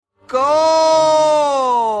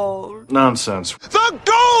gold. Nonsense. The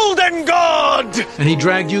Golden God! And he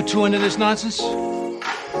dragged you two into this nonsense?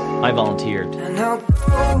 I volunteered. And her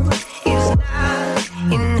gold is not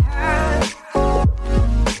in her.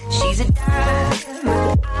 She's a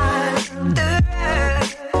diamond under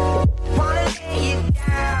her. Wanna lay it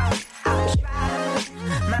down. I'll try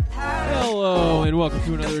my hardest. Hello, and welcome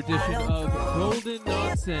to another edition of Golden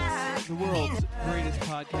Nonsense, the world's greatest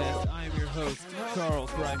podcast. I am your host, Charles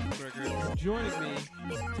Reifenberger. Joining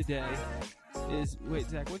me today is,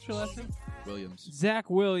 Zach, what's your last name? Williams. Zach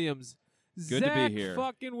Williams. Good to be here.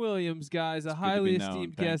 Fucking Williams, guys, a It's highly good to be known.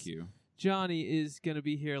 esteemed Thank guest. you. Johnny is going to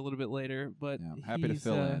be here a little bit later, but Yeah, I'm happy to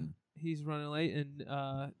fill in. He's running late, and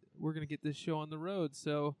we're going to get this show on the road.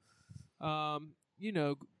 So, have you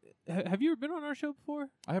ever been on our show before?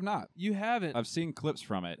 I have not. You haven't. I've seen clips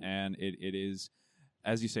from it, and it is,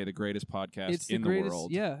 as you say, the greatest podcast It's in the greatest,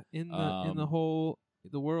 world. Yeah, in the whole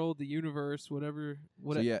the world, the universe, whatever.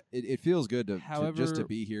 So yeah, it feels good to just to However-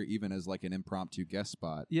 be here, even as like an impromptu guest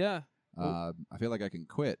spot. Yeah, I feel like I can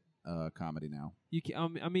quit comedy now. you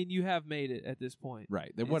can. I mean, you have made it at this point.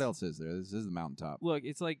 Right. Then what It's- else is there? This is the mountaintop. Look,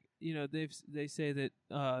 it's like they say that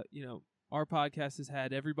our podcast has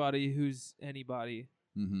had everybody who's anybody.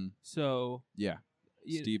 Mm-hmm. So Yeah.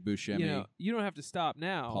 you, Steve Buscemi, you don't have to stop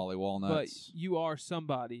now. Polly but Walnuts. you are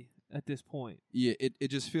somebody at this point. Yeah, it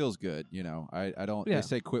just feels good, I don't. Yeah. They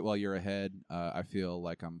say quit while you're ahead. I feel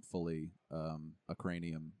like I'm fully a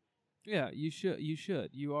cranium, Yeah, you should.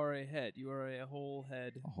 You are a head. You are a whole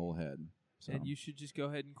head, a whole head. So and you should just go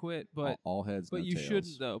ahead and quit. But all heads, but no you tails.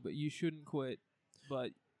 shouldn't though. But you shouldn't quit.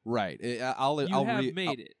 But Right. I'll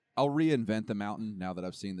made it. I'll reinvent the mountain now that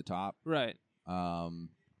I've seen the top. Right.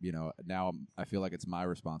 Now I feel like it's my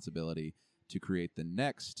responsibility to create the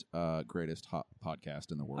next greatest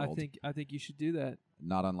podcast in the world. I think you should do that.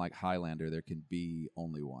 Not unlike Highlander, there can be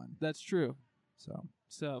only one. That's true. So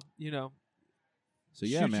So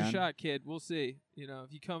yeah, shoot man. your shot, kid. We'll see.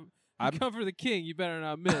 If you come I'm- come for the king, you better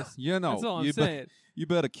not miss. You know, That's all I'm you saying. You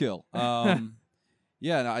better kill.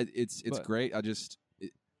 Yeah, no, it's But- great.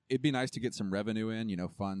 It'd be nice to get some revenue in.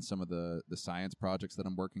 Fund some of the science projects that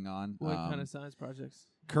I'm working on. What kind of science projects?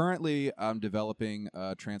 Currently, I'm developing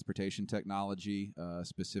transportation technology,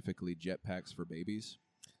 specifically jetpacks for babies.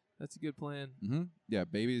 That's a good plan. Mm-hmm. Yeah,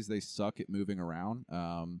 babies, they suck at moving around,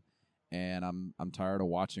 and I'm tired of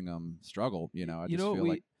watching them struggle. I just feel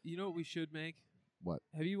like you know what we should make? what?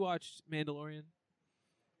 Have you watched Mandalorian?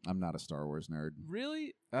 I'm not a Star Wars nerd.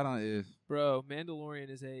 Really? I don't. Bro, Mandalorian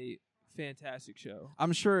is a fantastic show.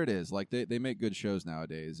 I'm sure it is. Like they make good shows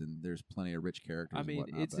nowadays, and there's plenty of rich characters. I and mean,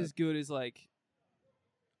 whatnot, it's but, as good as like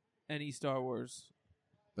any Star Wars.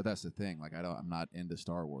 but that's the thing. Like I'm not into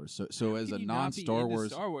Star Wars. So How as can a you not be non-Star into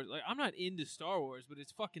Wars, Star Wars, like I'm not into Star Wars, but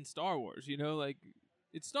it's fucking Star Wars. Like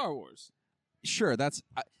it's Star Wars. sure,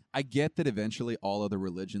 I get that eventually all other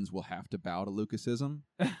religions will have to bow to Lucasism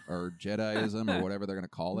or Jediism or whatever they're going to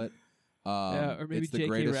call it. Yeah, or maybe it's the J.K.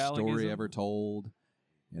 greatest Rowlingism. story ever told.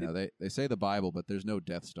 They say the Bible, but there's no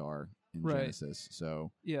Death Star in Right. Genesis.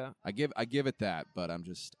 So Yeah, I give it that, but I'm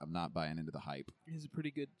not buying into the hype. it's a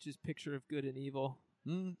pretty good just picture of good and evil.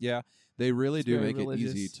 Yeah, they really It's do very make it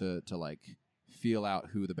easy religious. to like feel out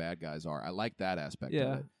who the bad guys are. I like that aspect Yeah.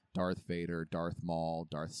 of it. Darth Vader, Darth Maul,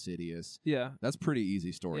 Darth Sidious. Yeah, That's pretty easy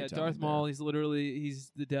yeah. storytelling. Darth there. Maul, he's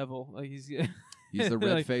the devil. Like he's He's the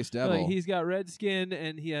red-faced devil. Like he's got red skin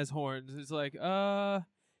and he has horns. It's like,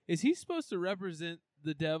 is he supposed to represent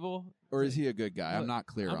the devil, or is he a good guy? I'm Look, not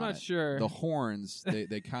clear I'm on not it. sure. The horns,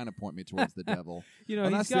 they kind of point me towards the devil. And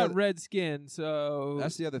He's that's the got other- red skin, so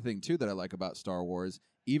That's the other thing too that I like about Star Wars.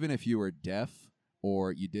 Even if you were deaf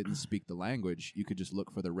or you didn't speak the language, you could just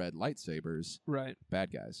look for the red lightsabers. right.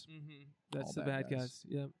 Bad guys. Mm-hmm. That's All the bad bad guys.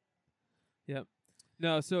 guys. Yep.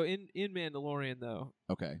 No, so in Mandalorian though,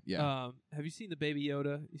 Okay, yeah, have you seen the Baby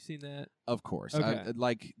Yoda? You seen that? of course. okay.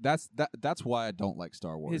 That's why I don't like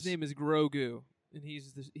Star Wars. His name is Grogu, and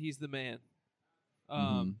he's the man.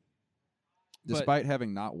 Mhm. but- Despite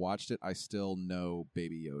having not watched it, I still know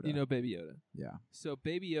Baby Yoda. You know Baby Yoda. Yeah, So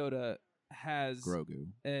Baby Yoda has Grogu.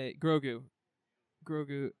 a Grogu.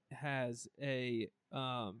 Grogu has a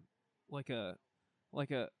like a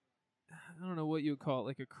I don't know what you would call it,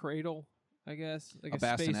 like a cradle, I guess, like A a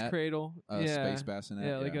space bassinet? cradle. Space bassinet.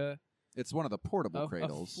 Yeah, like a It's one of the portable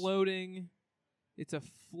cradles. It's a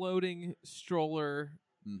floating stroller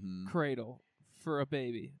Mm-hmm. cradle for a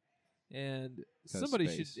baby, and 'Cause somebody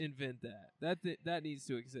space. should invent that. That needs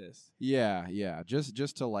to exist. Yeah.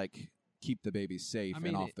 Just to like keep the baby safe I mean,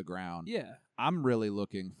 and off the ground. Yeah, I'm really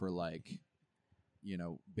looking for like,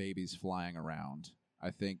 babies flying around. I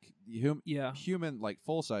think Yeah. human, like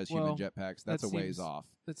full-size Well, human jetpacks, that's a that ways seems- off.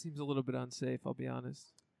 That seems a little bit unsafe, I'll be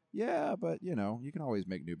honest. Yeah, but you can always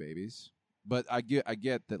make new babies. But I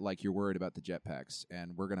get that like you're worried about the jetpacks,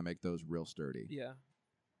 and we're gonna make those real sturdy. Yeah.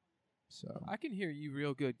 So I can hear you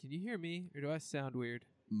real good. Can you hear me, or do I sound weird?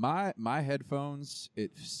 my headphones,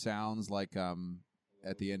 it sounds like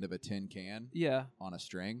at the end of a tin can Yeah. on a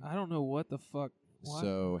string. I don't know what the fuck. What?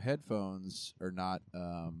 So headphones are not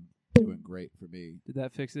doing great for me. Did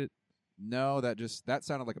that fix it? No, that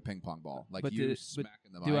sounded like a ping pong ball, like But you did it-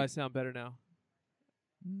 smacking the mic. Do I sound better now?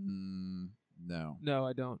 No, No,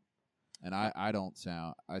 I don't. and I don't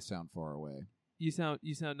sound. I sound far away. You sound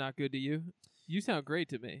not good to you. You sound great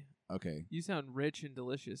to me. Okay. You sound rich and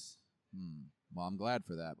delicious. Well, I'm glad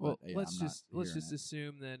for that. Well, But yeah, let's I'm just not hearing it.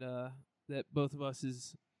 assume that that both of us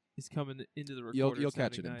is coming into the You'll recorder.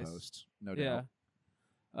 catch it sounding in nice. post, no Yeah.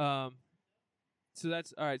 doubt. So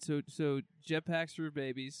that's all right. So jetpacks for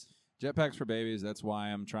babies. Jetpacks for babies. That's why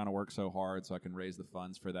I'm trying to work so hard so I can raise the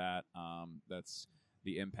funds for that. That's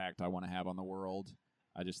the impact I want to have on the world.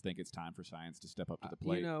 I just think it's time for science to step up to the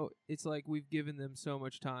plate. It's like we've given them so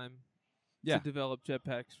much time Yeah. to develop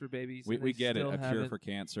jetpacks for babies. we and they get it. still A cure haven't- for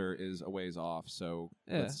cancer is a ways off. So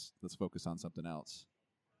Yeah. let's focus on something else.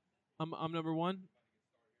 I'm number one.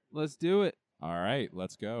 Let's do it. All right,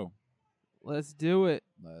 let's go. Let's do it.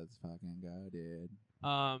 Let's fucking go, dude.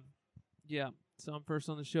 Yeah. So I'm first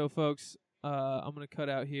on the show, folks. I'm gonna cut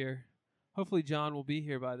out here. Hopefully John will be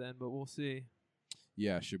here by then, but we'll see.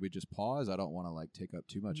 Yeah, should we just pause? I don't want to like take up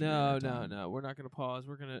too much. of your No, time. no. We're not gonna pause.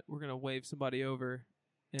 We're gonna wave somebody over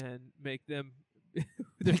and make them.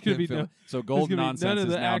 There's gonna be no. So there's Golden gonna be Nonsense none of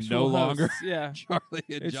is the now actual no longer hosts. Yeah. Charlie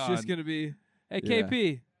and It's John. just gonna be. Hey, Yeah.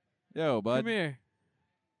 KP, Yo, bud. come here.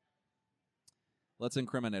 Let's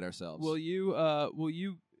incriminate ourselves. Will you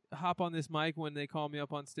hop on this mic when they call me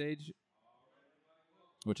up on stage?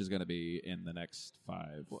 Which is going to be in the next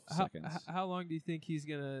 5 How, seconds. how long do you think he's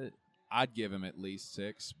gonna? I'd give him at least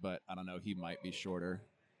 6, but I don't know. He might be shorter.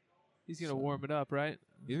 He's gonna So- warm it up, right?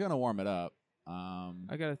 He's going to warm it up.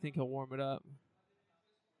 I gotta think he'll warm it up.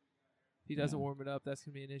 If he doesn't Yeah. warm it up, that's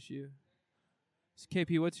gonna be an issue. So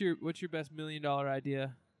KP, what's your best $1 million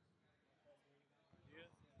idea?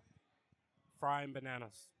 Frying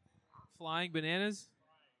bananas. Flying bananas?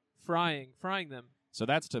 Frying them. So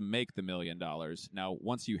that's to make the $1 million. Now,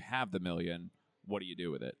 once you have the $1 million, what do you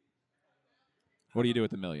do with it? What do you do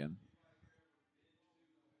with the $1 million?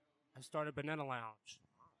 I started Banana Lounge.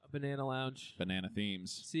 A banana lounge. Banana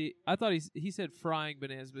themes. See, I thought he said frying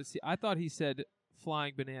bananas, but see, I thought he said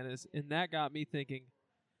flying bananas, and that got me thinking.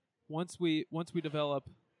 Once we develop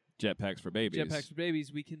Jetpacks for babies. jetpacks for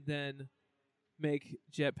babies, we can then make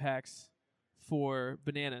jetpacks for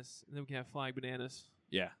bananas, and then we can have flying bananas.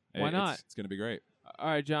 Yeah. Why not? It's going to be great. All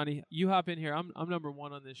right, Johnny, you hop in here. I'm number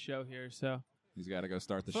one on this show here, so He's got to go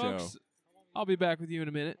start the folks, show. I'll be back with you in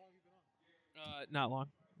a minute. Not long,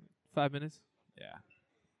 5 minutes. Yeah.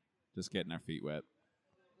 Just getting our feet wet.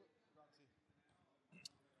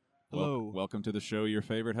 Hello. Welcome to the show, your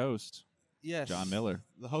favorite host, Yes. John Miller.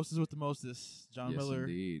 The hostess with the mostest, John yes, Miller.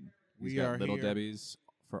 indeed. He's We got are Little here. Debbie's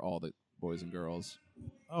for all the boys and girls.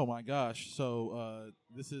 Oh my gosh. So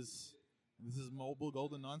this is mobile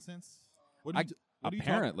golden nonsense? What do you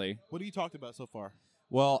Apparently. what do you talked about so far?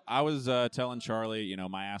 Well, I was telling Charlie,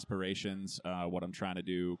 my aspirations, what I'm trying to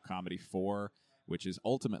do comedy for, which is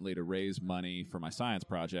ultimately to raise money for my science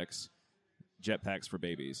projects, jetpacks for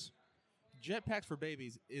babies. Jetpacks for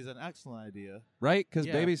babies is an excellent idea. Right? Because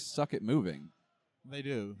Yeah. babies suck at moving. They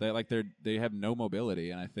do. They have no mobility,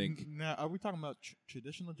 and I think Now, are we talking about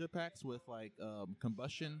traditional jetpacks with like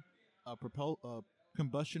combustion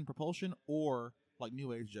propulsion, or like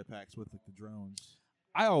new age jetpacks with like the drones?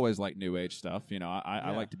 I always like new age stuff. I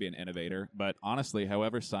Yeah. like to be an innovator. But honestly,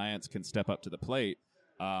 however science can step up to the plate,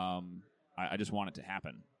 I just want it to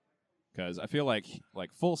happen. Because I feel like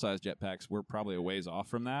full-size jetpacks, we're probably a ways off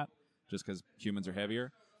from that, just because humans are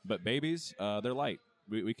heavier. But babies, they're light.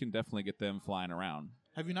 We can definitely get them flying around.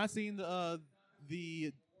 Have you not seen the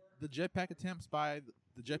jetpack attempts by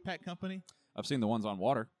the jetpack company? I've seen the ones on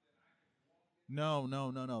water.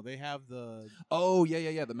 No. They have the Oh,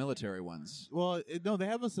 yeah, the military ones. well, no, they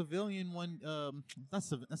have a civilian one.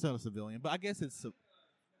 That's not a civilian, but I guess it's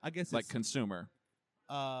Like consumer.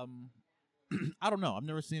 I don't know. I've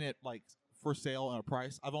never seen it like for sale on a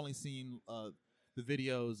price. I've only seen the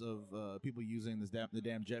videos of people using the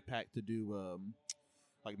damn jetpack to do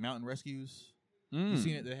like mountain rescues. You've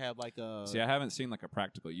seen it? They have like a See, I haven't seen like a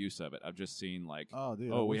practical use of it. I've just seen like, oh,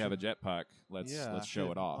 dude, we have a jetpack. Let's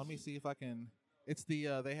show it off. Let me see if I can. It's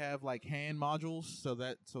the they have like hand modules so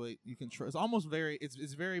you can. It's almost very. It's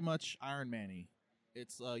very much Iron Man-y.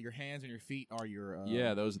 It's your hands and your feet are your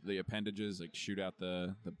yeah, those the appendages like shoot out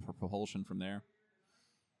the propulsion from there.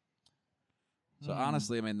 So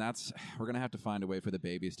honestly, I mean, we're gonna have to find a way for the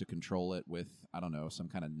babies to control it with, I don't know, some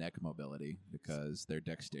kind of neck mobility because their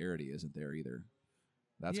dexterity isn't there either.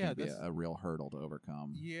 That's gonna be a real hurdle to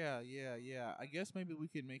overcome. Yeah. I guess maybe we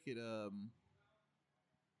could make it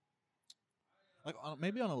like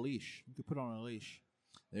maybe on a leash. You could put it on a leash.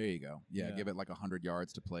 There you go. Yeah, Yeah. give it like 100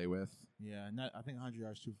 yards to play with. Yeah, I think 100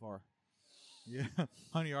 yards is too far. Yeah,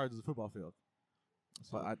 100 yards is a football field.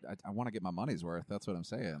 So But I want to get my money's worth. That's what I'm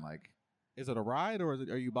saying. Like, is it a ride or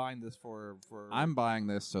are you buying this for? I'm buying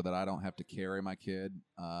this so that I don't have to carry my kid,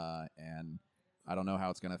 and I don't know how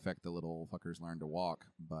it's going to affect the little fuckers learn to walk,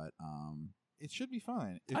 but It should be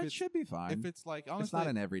fine. it should be fine. If it's like honestly, it's not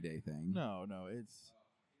an everyday thing. No, it's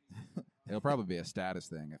It'll probably be a status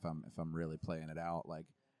thing if I'm really playing it out. Like,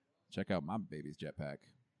 check out my baby's jetpack.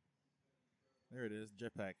 there it is,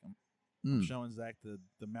 jetpack. I'm Mm. showing Zach the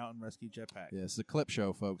mountain rescue jetpack. Yeah, it's a clip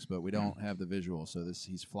show, folks, but we don't have the visual. So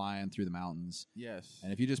he's flying through the mountains, Yes,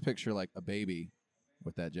 and if you just picture like a baby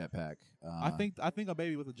with that jetpack, I think a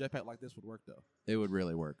baby with a jetpack like this would work though. it would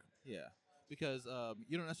really work. Yeah, because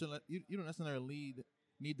you don't necessarily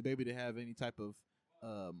need the baby to have any type of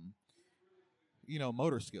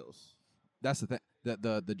motor skills. That's the thing.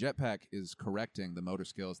 The jetpack is correcting the motor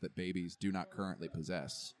skills that babies do not currently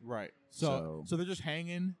possess. Right. So they're just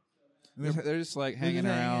hanging. They're just like They're hanging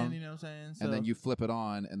just around, you know what I'm saying? and then you flip it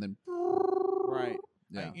on, and then right.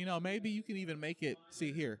 yeah. Maybe you can even make it.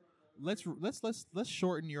 See here, let's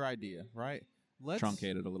shorten your idea, right? Let's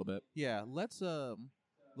truncate it a little bit. Yeah, let's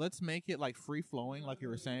make it like free flowing, like you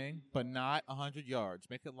were saying, but not 100 yards.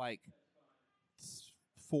 Make it like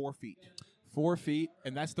 4 feet, 4 feet.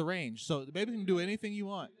 and that's the range. So the baby can do anything you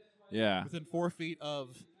want Yeah. within 4 feet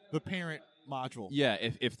of the parent module. Yeah,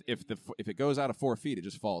 if it goes out of 4 feet, it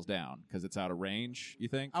just falls down because it's out of range. You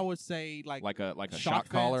think? I would say like a fence, shock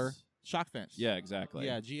collar. shock fence. Yeah, exactly.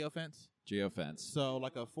 Yeah, geofence. Geofence. So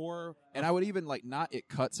like a 4. And I would even like not it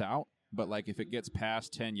cuts out, but like if it gets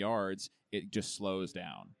past 10 yards, it just slows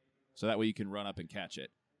down. So that way you can run up and catch it.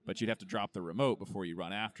 But you'd have to drop the remote before you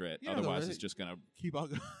run after it. Yeah, Otherwise, no, it's just going to keep on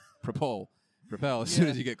going. propel as soon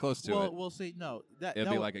Yeah. as you get close to well, it. we'll see. No,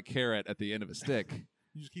 It'll be like a carrot at the end of a stick.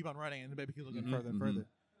 you just keep on running, and the baby keeps looking Mhm, further and mhm. further.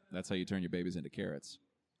 That's how you turn your babies into carrots.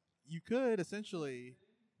 You could essentially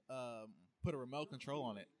put a remote control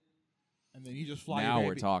on it, and then you just fly. Now your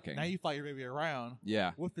we're baby. talking. Now you fly your baby around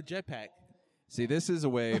Yeah. with the jetpack. See, this is a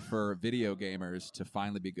way for video gamers to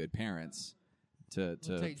finally be good parents to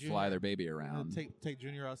take fly Junior- their baby And then around. take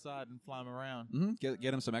Junior outside and fly him around.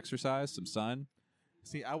 Get him some exercise, some sun.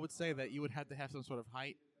 See, I would say that you would have to have some sort of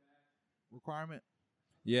height requirement.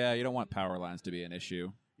 Yeah, you don't want power lines to be an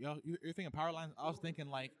issue. You're thinking power lines. I was thinking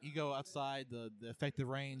like you go outside the effective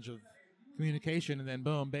range of communication, and then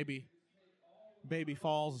boom, baby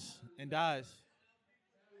falls and dies.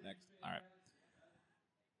 Next. All right.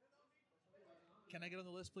 Can I get on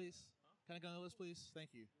the list, please? Thank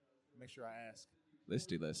you. Make sure I ask.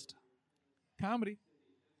 Listy list. Comedy.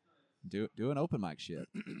 Do an open mic shit.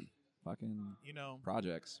 Fucking You know,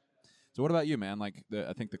 projects. So what about you, man? Like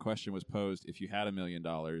I think the question was posed: if you had $1 million,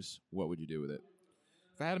 what would you do with it?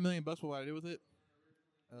 if I had $1 million, what would I do with it?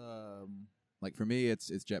 Like for me, it's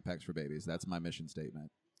jetpacks for babies. That's my mission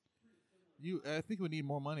statement. I think we need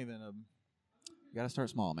more money than You got to start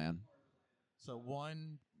small, man. so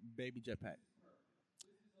one baby jetpack.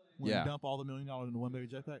 Yeah. Dump all the $1 million into one baby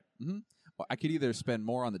jetpack. Well, I could either spend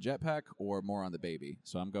more on the jetpack or more on the baby.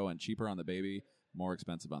 So I'm going cheaper on the baby, more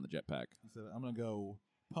expensive on the jetpack. So I'm gonna go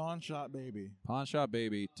pawn shop baby. Pawn shop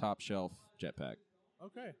baby, top shelf jetpack.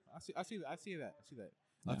 Okay, I see that.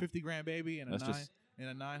 Yeah. A $50,000 baby and That's a just-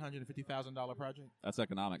 $950,000 project. That's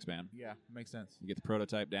economics, man. Yeah, makes sense. You get the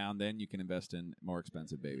prototype down, then you can invest in more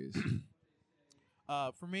expensive babies.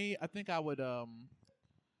 For me, I think I would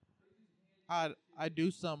I'd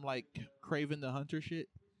do some like Kraven the Hunter shit.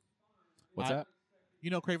 What's I- that? You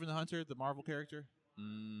know Kraven the Hunter, the Marvel character.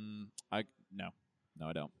 No,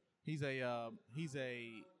 I don't. He's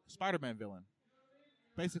a Spider-Man villain.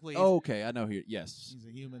 Basically, Oh, okay, I know who. Yes, he's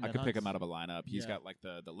a human. I that could pick him hunts. out of a lineup. He's Yeah. got like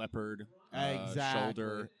the leopard Exactly.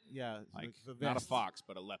 shoulder, Yeah, like the not a vest. fox,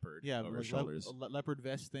 but a leopard Yeah, over like his shoulders. leopard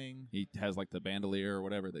vest thing. He has like the bandolier or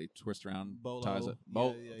whatever that he twists around, Bolo. ties it.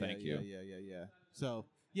 Yeah, Thank yeah, you. Yeah. So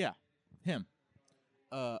yeah, him.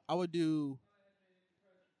 I would do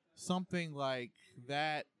something like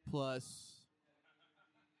that plus.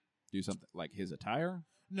 Do something like his attire.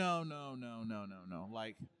 No.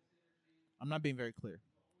 Like, I'm not being very clear.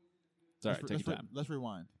 It's all right. Take your time. Let's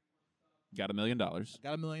rewind. Got $1 million. Got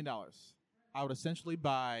 $1 million. I would essentially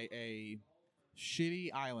buy a Shitty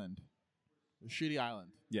Island. Shitty Island.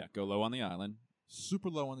 Yeah, go low on the island. Super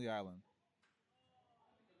low on the island.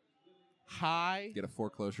 High Get a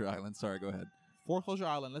foreclosure island. Sorry, go ahead. foreclosure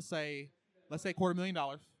island. Let's say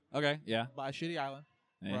 $250,000. Okay, yeah. Buy a shitty island.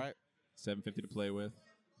 Hey, Right. $750 to play with.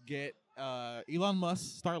 Get Elon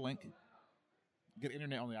Musk Starlink. Get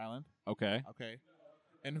internet on the island. Okay. Okay.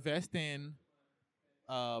 Invest in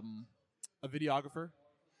a videographer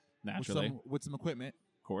Naturally. with some equipment.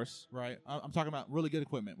 Of course. Right. I'm talking about really good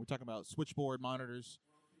equipment. We're talking about switchboard monitors.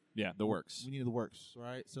 Yeah, the works. We need the works,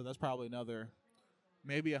 right? So that's probably another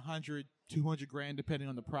maybe $100,000-$200,000 depending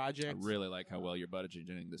on the I project. really like how well you're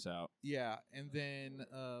budgeting this out. Yeah, and then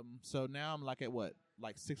so now I'm like at what,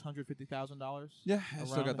 like $650,000? Yeah, I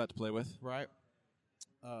still Around got it. that to play with. Right.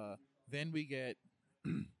 Then we get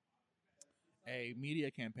a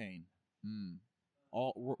media campaign,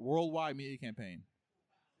 all worldwide media campaign.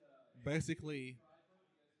 Basically,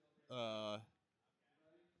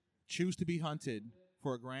 choose to be hunted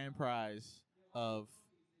for a grand prize of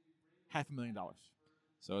 $500,000.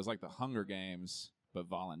 So it's like the Hunger Games, but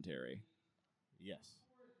voluntary. Yes.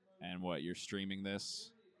 And what, you're streaming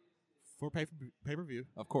this? For pay-per-view.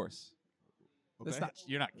 Of course. Okay. That's not,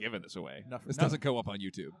 you're not giving this away. No, This no. doesn't go up on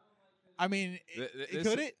YouTube. I mean,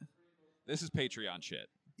 could it? This is Patreon shit.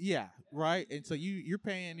 Yeah, right. And so you're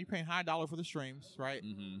paying high dollar for the streams, right?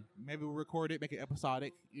 Mm-hmm. Maybe we'll record it, make it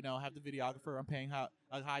episodic. Have the videographer. I'm paying a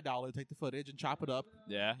high dollar to take the footage and chop it up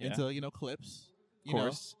Yeah, yeah. into clips. Of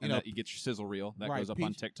course. And that you get your sizzle reel. That Right, goes up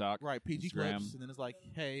on TikTok. Right, PG Instagram. clips, and then it's like,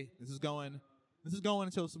 hey, this is going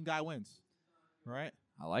until some guy wins, right?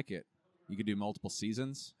 I like it. You could do multiple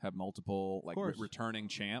seasons, have multiple course. returning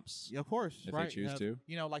champs. Yeah, of course. If right. they choose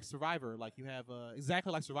You have, to. like Survivor, like you have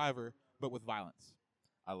exactly like Survivor, but with violence.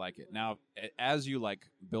 I like it. Now, as you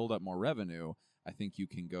build up more revenue, I think you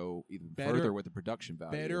can go even Better- further with the production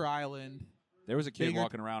value. Better island, There was a kid bigger-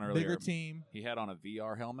 walking around earlier. bigger team. He had on a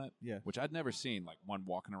VR helmet, Yeah. which I'd never seen, one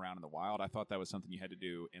walking around in the wild. I thought that was something you had to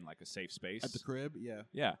do in a safe space. At the crib, yeah.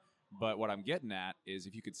 Yeah. But what I'm getting at is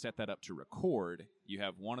if you could set that up to record, you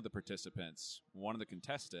have one of the participants, one of the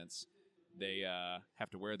contestants, they have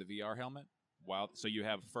to wear the VR helmet. So you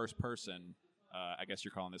have first person, I guess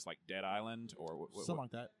you're calling this Dead Island or Something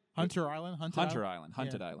like that. Hunter Island. Hunted Yeah,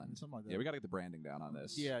 Island. something like that. Yeah, we got to get the branding down on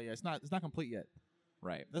this. Yeah. It's not complete yet.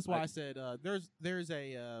 Right. That's why I said there's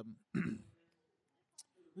a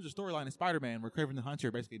there's a storyline in Spider-Man where Kraven the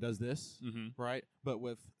Hunter basically does this, right? But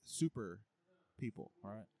with super people,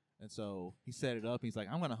 right? And so he set it up. He's like,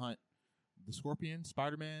 I'm going to hunt the Scorpion,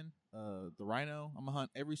 Spider-Man, the Rhino. I'm going to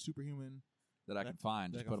hunt every superhuman that I can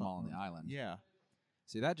find, that just I can put them all find. on the island. Yeah.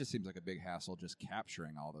 See, that just seems like a big hassle, just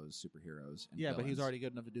capturing all those superheroes. And Yeah, but he's villains. already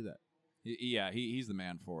good enough to do that. He's the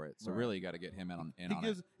man for it. So Right. really, you got to get him in on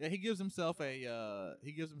it. He gives himself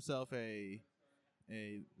a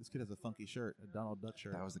this kid has a funky shirt, a Donald Duck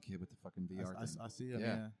shirt. That was the kid with the fucking VR thing. I see him. Yeah.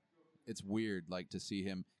 Yeah. It's weird, to see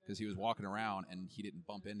him because he was walking around and he didn't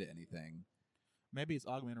bump into anything. Maybe it's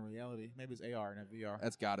augmented reality. Maybe it's AR, not VR.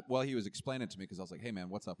 That's got it. Well, he was explaining it to me because I was like, "Hey, man,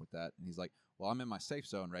 what's up with that?" And he's like, "Well, I'm in my safe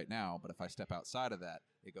zone right now, but if I step outside of that,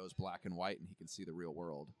 it goes black and white, and he can see the real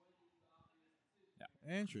world."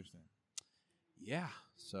 Interesting. Yeah.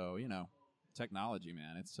 So technology,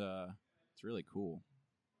 man, it's really cool.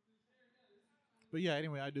 But yeah,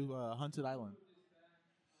 anyway, I do Hunted Island.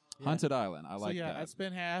 Yeah. Haunted Island, I like so yeah, that. I'd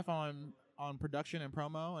spend half on production and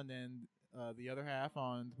promo, and then the other half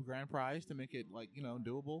on the grand prize to make it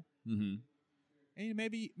doable. Mm-hmm. And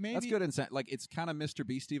maybe That's good. It's kind of Mr.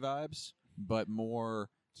 Beastie vibes, but more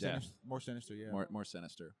death, more sinister. Yeah, more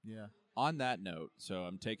sinister. yeah. On that note, so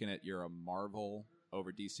I'm taking it you're a Marvel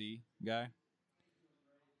over DC guy.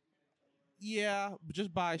 Yeah, but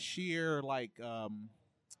just by sheer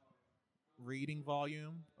reading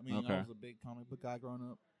volume. I mean, Okay. I was a big comic book guy growing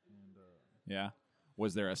up, and Yeah.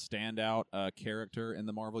 Was there a standout character in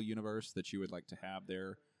the Marvel universe that you would like to have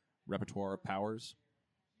their repertoire of powers?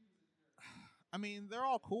 I mean, they're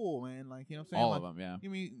all cool, man. What I'm saying? All of them, yeah. I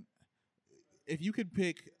mean, if you could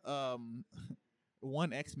pick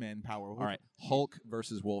one X-Men power, All right, Hulk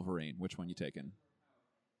versus Wolverine. Which one you taking?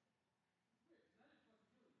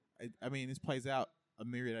 I mean, this plays out a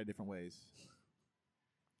myriad of different ways,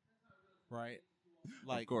 right?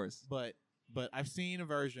 Of course. But I've seen a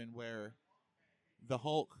version where the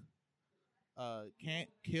Hulk can't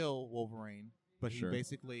kill Wolverine, but Sure. he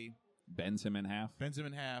basically Bends him in half. bends him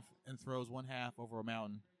in half and throws one half over a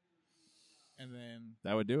mountain, and then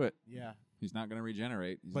That would do it. yeah. He's not going to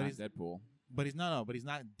regenerate. He's But not he's- Deadpool. But he's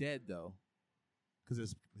not dead though, because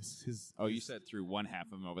his Oh, you said threw one half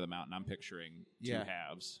of him over the mountain. I'm picturing two Yeah.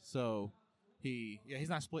 halves. so he's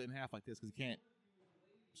not split in half like this because he can't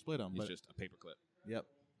split them. He's But just a paperclip. yep,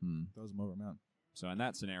 Hmm. throws them over a mountain. So in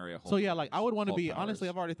that scenario, So yeah, like I would want to Hulk be. powers. Honestly,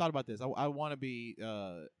 I've already thought about this. I want to be.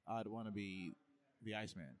 I'd want to be the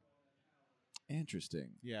Iceman. Interesting.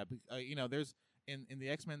 Yeah, you know, there's in the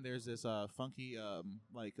X-Men. There's this funky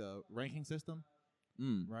ranking system,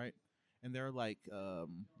 right? And they're like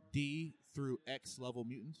D through X level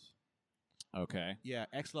mutants. Okay. Yeah,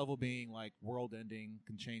 X level being like world ending,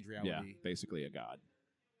 can change reality. Yeah, basically a god.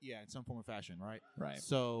 Yeah, in some form or fashion, right? Right.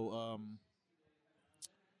 So,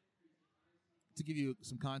 to give you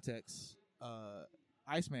some context,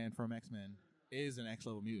 Iceman from X-Men is an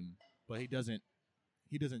X-level mutant, but he doesn't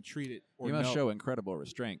treat it or You must know. show incredible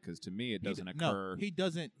restraint because to me it doesn't occur. No, he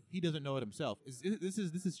doesn't know it himself. This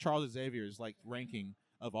is Charles Xavier's like ranking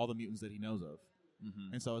of all the mutants that he knows of,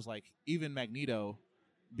 Mhm. and so it's like even Magneto,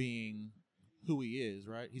 being who he is,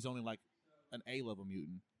 right? He's only like an A-level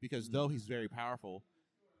mutant because though he's very powerful,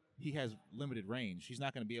 he has limited range. He's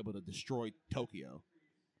not going to be able to destroy Tokyo,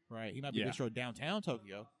 right? He might be able to destroy downtown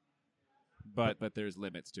Tokyo, But there's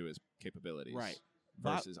limits to his capabilities. right?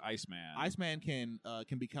 Versus Iceman. Iceman can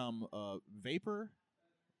become vapor,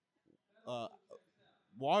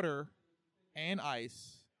 water, and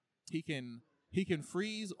ice. He can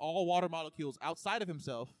freeze all water molecules outside of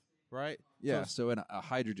himself, right? Yeah. So So in a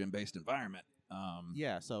hydrogen-based environment.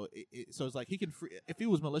 yeah, so it's like he can if he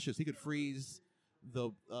was malicious, he could freeze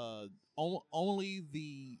the only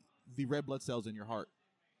the red blood cells in your heart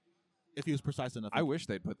if he was precise enough. I wish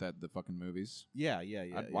they'd put that in the fucking movies. yeah.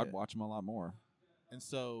 I'd watch them a lot more. And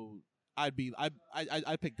so I'd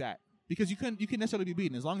pick that because you couldn't necessarily be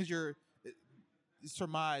beaten as long as it's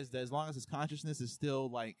surmised that as long as his consciousness is still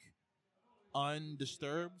like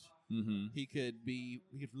undisturbed, Mm-hmm. he could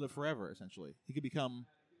live forever. Essentially, he could become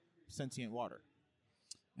sentient water.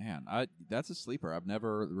 Man, that's a sleeper. I've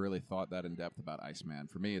never really thought that in depth about Iceman.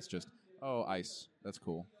 For me, it's just, oh, ice. That's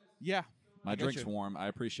cool. Yeah, My I get drink's you. warm. I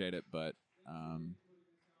appreciate it, but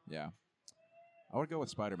yeah. I would go with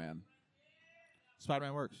Spider-Man.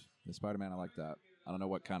 Spider-Man works. The Spider-Man, I like that. I don't know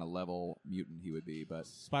what kind of level mutant he would be, but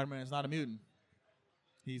Spider-Man is not a mutant.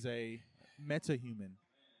 He's a meta-human.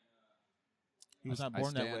 He was not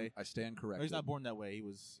born that way. I stand No, corrected. he's not born that way. He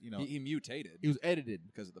was, He mutated. he was edited.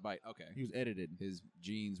 because of the bite. Okay. He was edited. His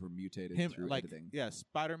genes were mutated Him, through like, editing. yeah,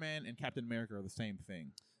 Spider-Man and Captain America are the same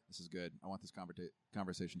thing. This is good. I want this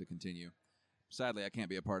conversation to continue. Sadly, I can't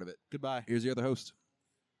be a part of it. Goodbye. Here's your other host.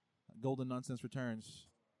 Golden Nonsense returns.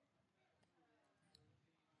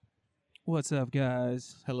 What's up,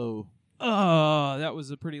 guys? Hello. Oh, that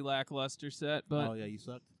was a pretty lackluster set, but Oh yeah, you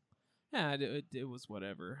sucked. yeah, it was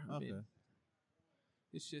whatever. I Okay. mean,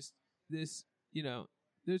 it's just this,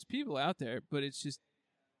 there's people out there, but it's just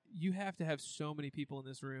you have to have so many people in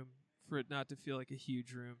this room for it not to feel like a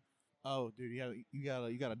huge room. Oh, dude, you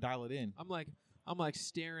gotta dial it in. I'm like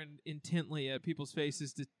staring intently at people's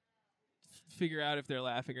faces to figure out if they're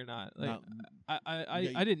laughing or not. Like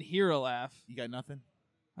I didn't hear a laugh. You got nothing.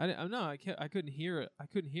 I couldn't hear it. I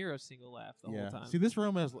couldn't hear a single laugh the whole time. See, this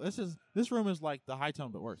room is like the high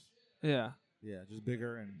tone but worse. Yeah. Yeah, just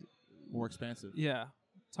bigger and more expansive. Yeah.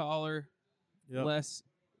 Taller, Yep. less,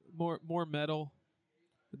 more metal.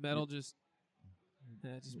 The metal just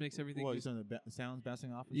makes everything. What, you just, saying the sounds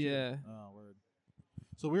bouncing off? And Yeah. Shit? Oh, word.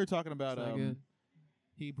 So we were talking about. it's not good.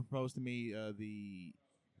 He proposed to me the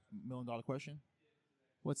 $1 million question.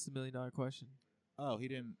 What's the $1 million question? Oh, he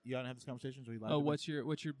didn't. You didn't have this conversation, so he lied. Oh, to me? what's your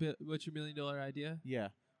 $1 million idea? Yeah.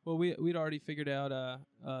 Well, we'd already figured out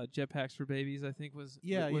jetpacks for babies. I think was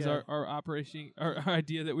Yeah. our operation, our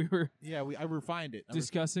idea that we were Yeah, I refined it.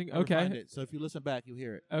 discussing. I refined Okay. it. So if you listen back, you'll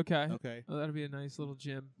hear it. Okay. Okay. Oh, that'll be a nice little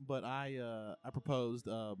gym. But I proposed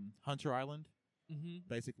Hunter Island. Mm-hmm.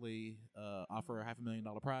 Basically, offer a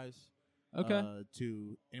 $500,000 prize. Okay.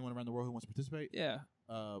 To anyone around the world who wants to participate. Yeah.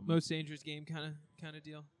 Most dangerous game kind of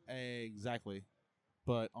deal. Exactly.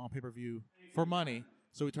 But on pay-per-view for money,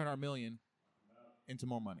 so we turn our $1 million into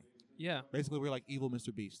more money. Yeah. Basically, we're like evil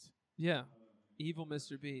Mr. Beast. Yeah. Evil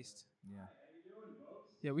Mr. Beast. Yeah.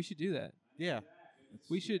 Yeah, we should do that. Yeah.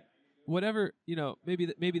 We should, whatever,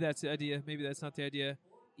 maybe that's the idea. Maybe that's not the idea.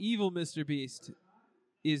 Evil Mr. Beast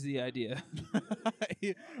is the idea.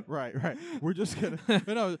 Right. We're just gonna.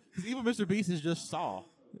 No, 'cause evil Mr. Beast is just Saw.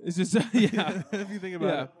 It's just, yeah. If you think about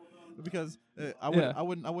Yeah. it. Because I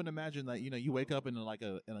wouldn't imagine that you wake up in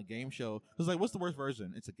a game show. Because like, what's the worst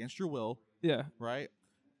version? It's against your will, Yeah. right?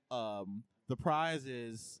 The prize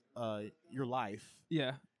is your life,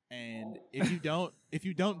 Yeah. and if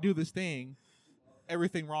you don't do this thing,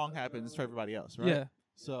 everything wrong happens for everybody else, right? Yeah.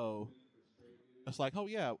 So it's like, oh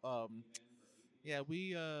yeah,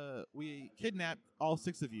 we kidnapped all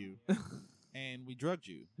 6 of you, and we drugged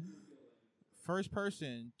you first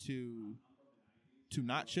person to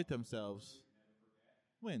not shit themselves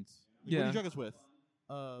wins. Like, what Yeah. do you drug us with?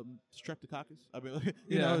 Streptococcus. I mean, you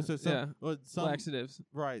Yeah, know, it's just yeah. some Laxatives.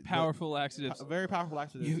 right, Powerful laxatives. very powerful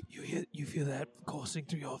laxatives. You feel that coursing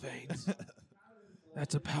through your veins.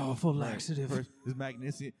 That's a powerful laxative. First is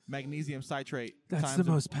magnesium citrate. That's times the of-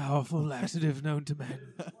 most powerful laxative known to man.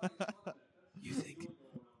 You think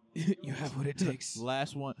you have what it takes?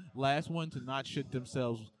 Last one to not shit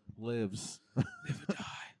themselves lives. Live or die.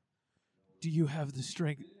 Do you have the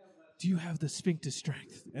strength? Do you have the sphincter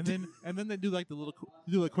strength? And then they do like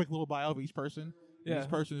do a quick little bio of each person. And Yeah. Each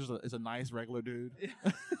person is a nice regular dude.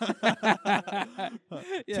 Yeah,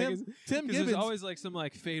 Tim because Gibbons. there's always like some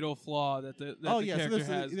like fatal flaw that the oh the yeah, so character there's,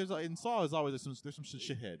 has. there's in Saw is always there's some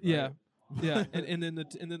shithead. Right? Yeah, yeah, and then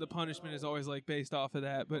the punishment is always like based off of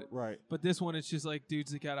that. But Right. but this one, it's just like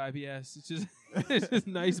dudes that got IBS. It's just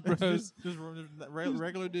nice bros. just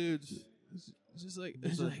regular dudes. It's just like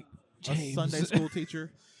Just it's a- like A James, Sunday school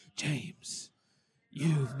teacher. James,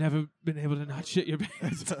 you've never been able to not shit your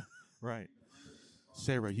pants. Right.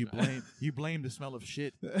 Sarah, you blame the smell of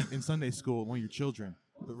shit in Sunday school on your children,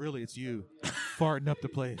 but really it's you farting up the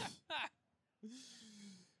place.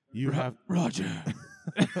 You have Roger.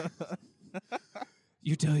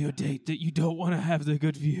 You tell your date that you don't want to have the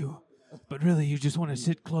good view, but really you just want to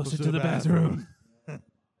sit closer to the bathroom. I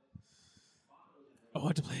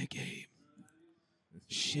want to play a game.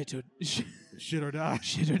 Shit or shit or die.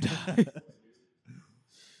 shit or die.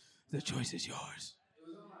 The choice is yours.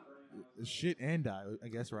 Shit and die, I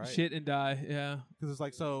guess, right? Shit and die. Yeah. Because it's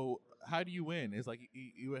like, so how do you win? It's like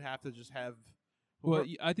you would have to just have. Well,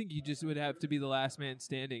 I think you just would have to be the last man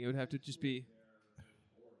standing. It would have to just be.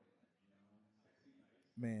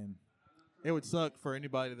 Man, it would suck for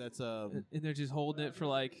anybody that's And they're just holding it for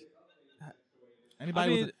like.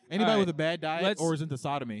 anybody mean, with anybody all with a right, bad diet let's- or is into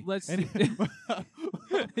sodomy. let's- Any-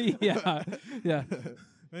 Yeah. Yeah.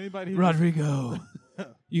 Anybody who Rodrigo,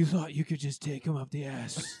 you thought you could just take him up the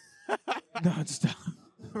ass nonstop,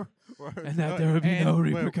 and that there would be no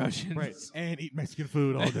wait, repercussions. right, and eat Mexican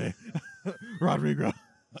food all day. Rodrigo.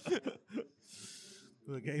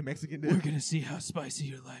 The gay Mexican We're dude. gonna see how spicy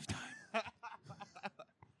your lifetime.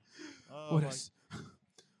 Oh What my- is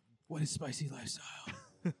what is spicy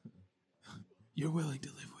lifestyle you're willing to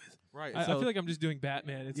live with? Right. I so feel like I'm just doing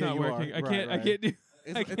Batman. It's Yeah, not you are. working. I Right, can't. I right. can't do.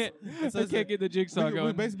 It's- I it's- can't. it's- I can't get the jigsaw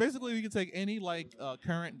going. basically we could take any like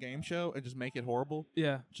current game show and just make it horrible.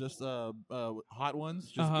 Yeah. Just hot ones.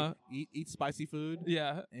 Just Uh-huh. eat spicy food.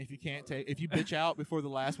 Yeah. And if you bitch out before the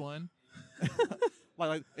last one,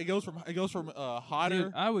 like it goes from hotter.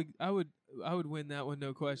 Dude, I would win that one,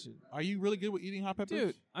 no question. Are you really good with eating hot peppers?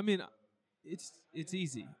 Dude, I mean, it's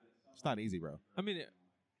easy. It's not easy, bro. I mean,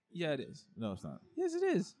 yeah, it is. No, it's not. Yes, it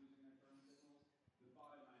is.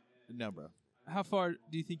 No, bro. How far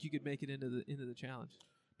do you think you could make it into the challenge?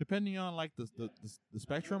 Depending on like the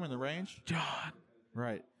spectrum and the range. John,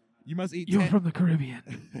 Right. You must eat. you're 10 from the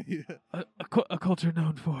Caribbean, Yeah. a culture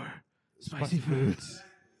known for spicy foods,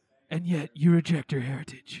 and yet you reject your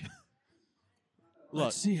heritage. Look,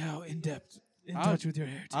 Let's see how in I'd- touch with your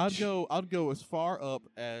heritage. I'd go as far up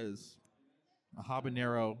as a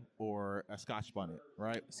habanero or a Scotch bonnet,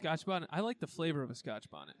 right? Scotch bonnet. I like the flavor of a Scotch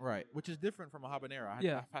bonnet. Right, which is different from a habanero.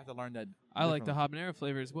 Yeah. I have to learn that. I like the differently. habanero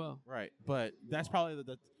flavor as well. Right, but that's probably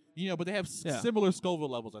the but they have Yeah. similar Scoville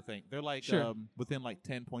levels. I think they're like Sure. within like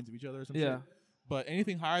 10 points of each other or something. Yeah. But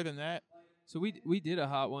anything higher than that, So we did a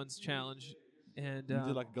hot ones challenge, and you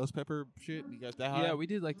did like a ghost pepper shit. You got that high? yeah, we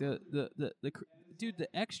did like the dude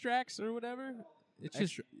the extracts or whatever. It's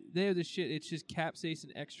Extra- just they have this shit. It's just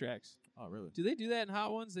capsaicin extracts. Oh, really? Do they do that in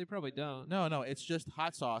hot ones? They probably don't. No, it's just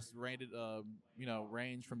hot sauce rated.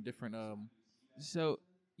 Range from different. So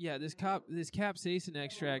yeah, this capsaicin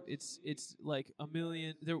extract. It's like 1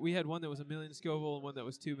 million. We had one that was 1 million Scoville and one that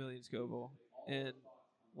was 2 million Scoville, and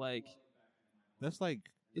like That's like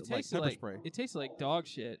it like tasted pepper like spray. it tasted like dog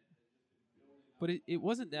shit. But it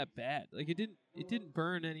wasn't that bad. Like it didn't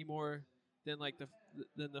burn any more than like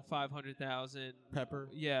the 500,000 Pepper.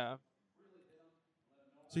 Yeah,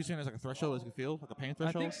 So you're saying there's like a threshold as you can feel, like a pain I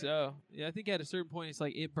threshold? think so. Yeah, I think at a certain point it's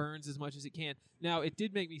like it burns as much as it can. Now it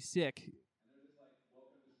did make me sick,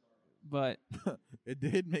 but It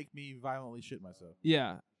did make me violently shit myself.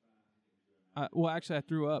 yeah. Well, actually, I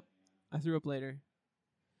threw up. I threw up later.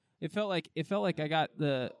 It felt like I got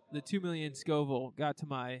the 2 million Scoville got to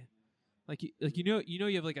my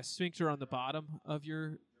you have like a sphincter on the bottom of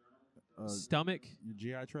your stomach. Your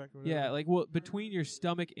GI tract or whatever? Yeah, like between your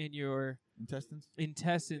stomach and your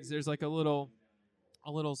Intestines? there's like a little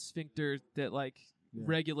sphincter that like Yeah.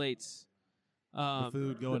 regulates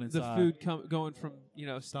food going the inside. food going from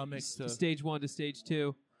Stomach to- stage 1 to stage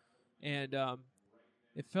 2, and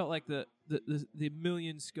it felt like the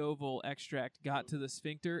million Scoville extract got to the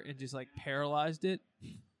sphincter and just like paralyzed it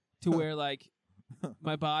to where like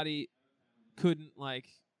my body couldn't like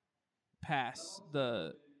pass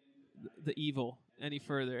the evil any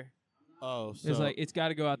further. Oh, so It's like it's got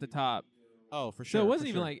to go out the top. oh for sure. So it wasn't for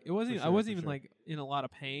even sure. like it wasn't. For I sure, wasn't for even sure. like in a lot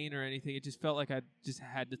of pain or anything. It just felt like I just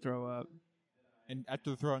had to throw up. And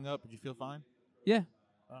after throwing up, did you feel fine? Yeah,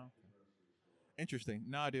 Oh, interesting.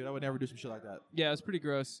 Nah, dude, I would never do some shit like that. yeah, it was pretty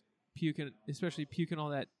gross. Especially puking all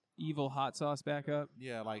that evil hot sauce back up.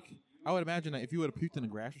 Yeah, like I would imagine that if you would have puked in the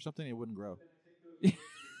grass or something, it wouldn't grow.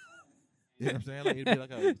 You know what I'm saying? Like, it'd be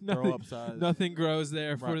like a throw up size. Nothing grows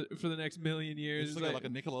there Right. for the next million years. It's like a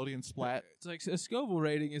Nickelodeon splat. It's like a Scoville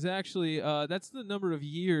rating is actually that's the number of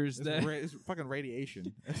years It's, that it's fucking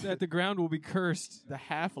radiation. that the ground will be cursed The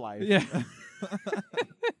half-life. Yeah.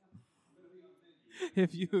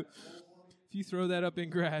 if you throw that up in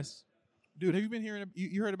grass. Dude, have you been hearing?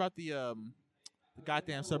 You heard about the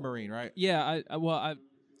goddamn submarine, right? Yeah,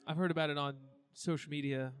 I've heard about it on social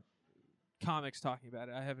media, comics talking about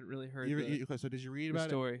it. I haven't really heard Okay, so did you read the about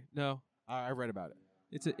story. No, it? I read about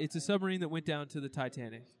it. it's a submarine that went down to the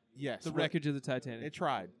Titanic, Yes. the wreckage of the Titanic. It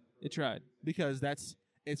tried It tried. because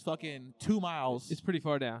it's fucking 2 miles. It's pretty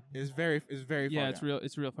far down. It's very far. Yeah, it's down.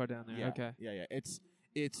 real far down there. Yeah, Okay. Yeah. It's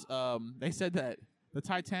they said that the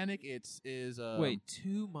Titanic is Wait,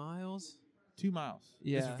 2 miles? 2 miles.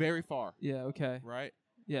 Yeah. It's very far, Yeah. Okay. right?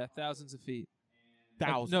 Yeah, thousands of feet.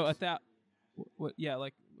 Thousands. No, what? Yeah,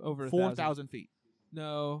 like over 4,000 feet.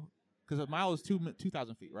 No, Because a mile is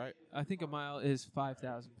 2,000 feet, right? I think a mile is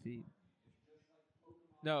 5,000 feet.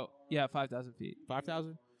 No, yeah, 5,000 feet.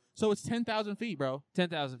 5,000. So it's 10,000 feet, bro.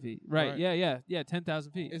 10,000 feet. Right. Right. Yeah.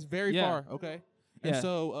 10,000 feet. It's very Yeah. far. Okay. And Yeah.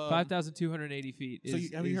 so 5,280 feet. So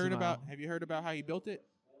Is, have you is a heard mile. have you heard about how he built it?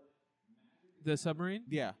 the submarine?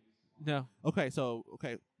 Yeah. No. Okay.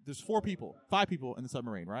 There's 5 people in the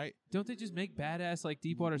submarine, right? Don't they just make badass like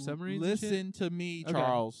deep water submarines? and shit? Listen to me, Okay.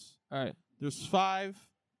 Charles. All right. There's 5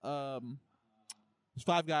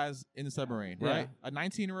 guys in the submarine, Yeah. right? A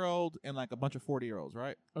 19-year-old and like a bunch of 40-year-olds,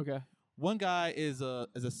 right? Okay. One guy is a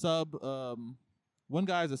sub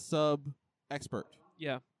expert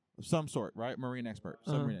Yeah. of some sort, right? Marine expert,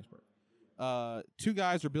 Uh-huh. submarine expert. 2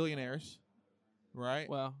 guys are billionaires, right?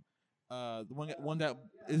 Wow. The one that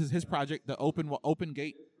is his project, the Ocean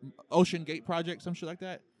Gate project, some shit like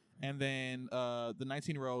that. And then the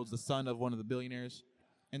 19-year-old's the son of one of the billionaires,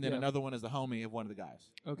 and then Yeah. another one is the homie of one of the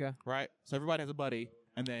guys, Okay. right? So everybody has a buddy,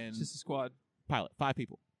 and then It's just a squad. pilot, 5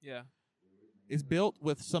 people. Yeah. It's built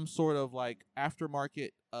with some sort of like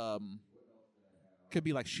aftermarket, could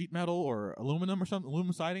be like sheet metal or aluminum or something,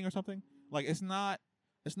 aluminum siding or something. Like it's not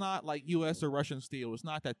like U.S. or Russian steel. It's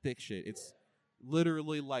not that thick shit. It's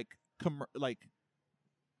literally like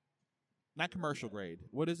not commercial grade.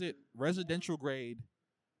 What is it? Residential grade.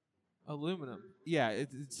 Aluminum. Yeah,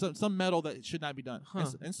 it's some metal that should not be done. Huh.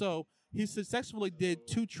 And so he successfully did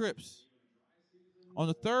 2 trips. On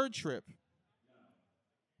the 3rd trip,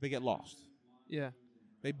 they get lost. Yeah.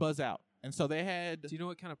 They buzz out, and so they had Do you know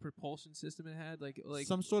what kind of propulsion system it had? Like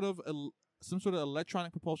some sort of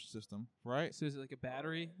electronic propulsion system, right? so is it like a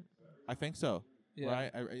battery? I think so. Yeah.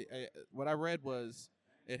 Right. What I read was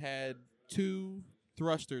it had 2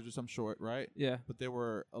 thrusters or some sort, right? Yeah. But they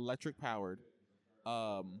were electric powered.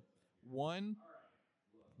 One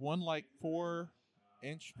like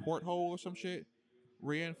 4-inch porthole or some shit,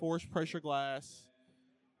 reinforced pressure glass.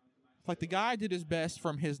 Like the guy did his best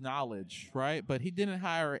from his knowledge, right? But he didn't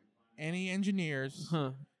hire any engineers.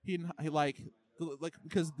 Huh. He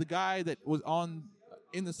because the guy that was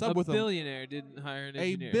in the sub A with him, billionaire didn't hire an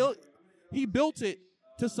engineer. he built it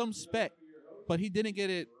to some spec, but he didn't get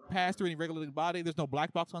it passed through any regulated body. There's no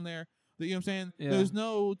black box on there. You know what I'm saying? Yeah. There's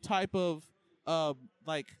no type of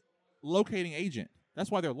like locating agent. That's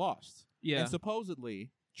why they're lost. Yeah. And supposedly,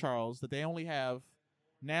 Charles, that they only have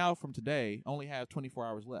now from today only have 24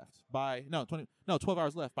 hours left. 12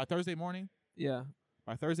 hours left by Thursday morning. Yeah.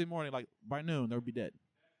 By Thursday morning, like by noon, they would be dead.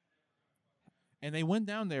 And they went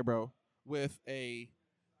down there, bro, with a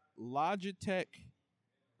Logitech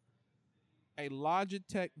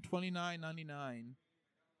 $29.99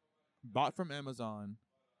 bought from Amazon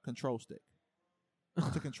control stick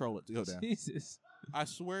to control it to go down. Jesus. I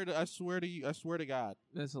swear to God,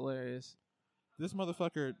 That's hilarious. this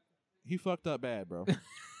motherfucker, he fucked up bad, bro.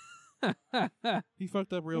 He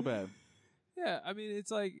fucked up real bad. Yeah, I mean,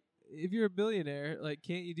 it's like if you're a billionaire, like,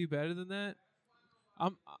 can't you do better than that?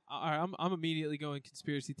 I'm immediately going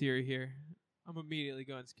conspiracy theory here. I'm immediately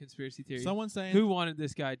going to conspiracy theory. Someone's saying Who wanted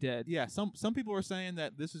this guy dead? Yeah, some people are saying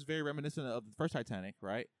that this is very reminiscent of the first Titanic,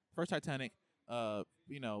 right? First Titanic, 3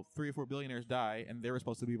 or 4 billionaires die, and they were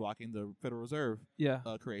supposed to be blocking the Federal Reserve Yeah.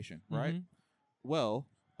 creation, right? Mhm. Well,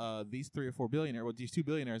 these 3 or 4 billionaires, these 2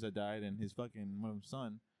 billionaires that died, and his fucking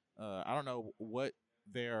son, I don't know what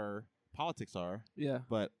their politics are, Yeah.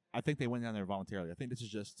 but I think they went down there voluntarily. I think this is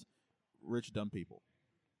just rich, dumb people,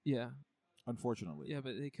 Yeah. unfortunately. Yeah,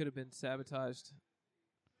 but they could have been sabotaged.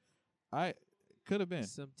 I could have been.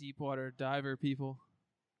 Some deep water diver people.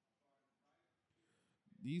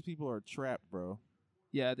 These people are trapped, bro.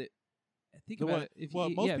 Yeah, think The about what- it. If well,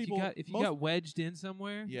 you, most yeah, people- if you most- got wedged in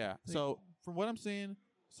somewhere. Yeah. Like- So from what I'm seeing,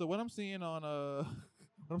 on what I'm seeing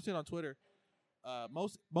on Twitter,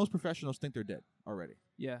 most professionals think they're dead already.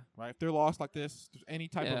 Yeah. Right? If they're lost like this, there's any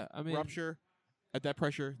type Yeah, of I mean- rupture at that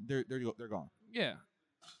pressure, they're gone. Yeah.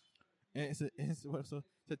 And so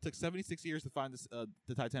it took 76 years to find this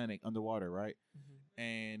the Titanic underwater, right? Mm-hmm.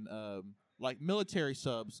 And like military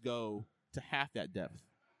subs go to half that depth,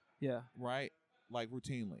 Yeah. right? Like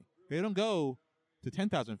routinely, they don't go to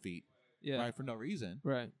 10,000 feet, Yeah. right? For no reason.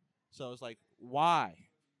 Right. So it's like, why?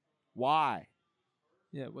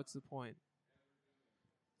 Yeah. What's the point?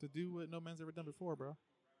 To do what no man's ever done before, bro.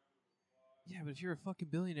 Yeah, but if you're a fucking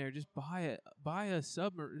billionaire, just buy a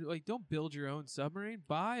submarine. Like, don't build your own submarine.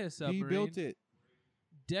 Buy a submarine. He built it.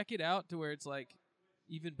 Deck it out to where it's like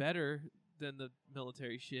even better than the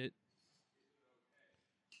military shit.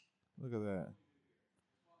 Look at that.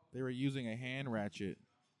 They were using a hand ratchet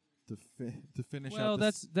to finish. Well,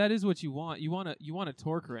 out that is what you want. You want a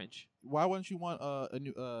torque wrench. Why wouldn't you want a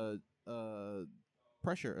new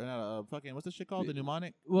pressure? Fucking what's this shit called? The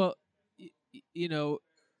mnemonic. Well,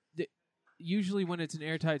 usually when it's an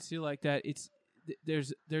airtight seal like that,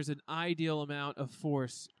 there's an ideal amount of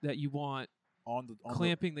force that you want On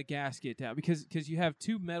clamping the gasket down because you have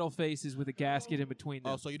two metal faces with a gasket in between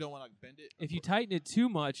them. Oh, so you don't want to like bend it? If you tighten it too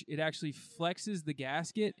much, it actually flexes the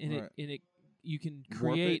gasket, and Right. you can Warp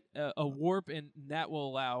create a warp, and that will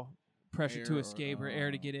allow pressure Air to or- escape or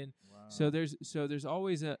air to get in. Wow. So there's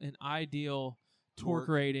always an ideal torque Torque,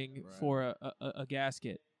 rating right. for a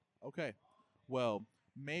gasket. Okay. Well,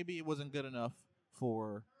 maybe it wasn't good enough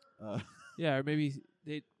for. Yeah, or maybe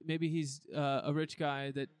he's a rich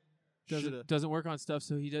guy that Shoulda. doesn't work on stuff,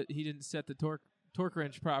 so he didn't set the torque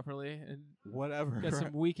wrench properly and Whatever. got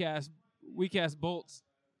some weak ass bolts.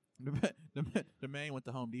 The man went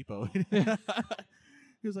to Home Depot.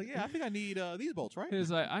 He was like, "Yeah, I think I need these bolts, right?" He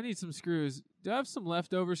was like, I need some screws. Do I have some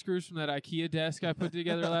leftover screws from that IKEA desk I put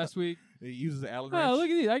together last week? He uses the Allen wrench. Oh, look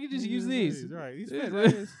at these. I can just use these. Right, these These fit are-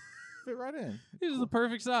 right in. Fit right in. These are the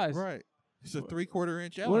perfect size. Right. It's a 3/4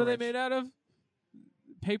 inch Allen What are they wrench. made out of?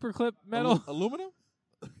 Paperclip metal? Aluminum?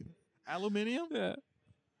 Aluminium? Yeah.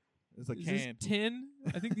 It's a Is can. this tin?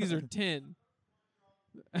 I think these are tin.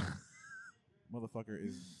 Motherfucker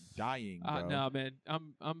is dying, bro. No, man.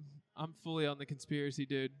 I'm fully on the conspiracy,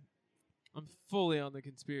 dude. I'm fully on the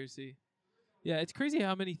conspiracy. Yeah, it's crazy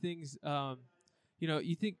how many things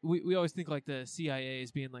you think we always think like the CIA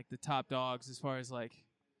as being like the top dogs as far as like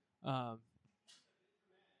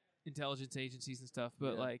intelligence agencies and stuff,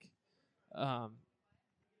 but Yeah. like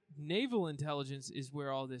naval intelligence is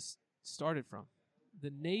where all this started from. The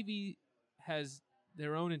Navy has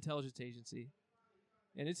their own intelligence agency,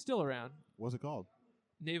 and it's still around. What's it called?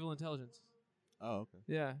 Naval intelligence. Oh, okay.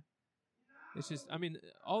 Yeah, it's just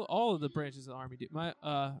all of the branches of the Army do.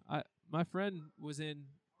 My friend was in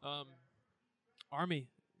Army.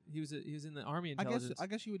 He was in the Army intelligence. I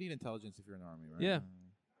guess you would need intelligence if you're in the Army, right? Yeah.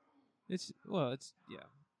 It's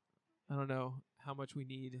I don't know how much we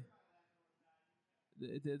need.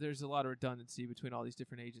 There's a lot of redundancy between all these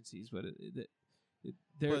different agencies, but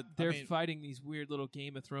they're fighting these weird little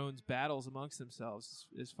Game of Thrones battles amongst themselves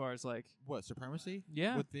as far as like What, supremacy?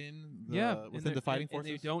 Yeah. Within and the fighting and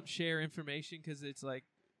forces? they don't share information because it's like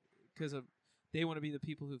they want to be the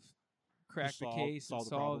people who've cracked the case and solve the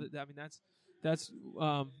solved problem. it. I mean that's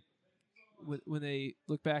when they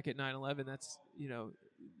look back at 9/11, that's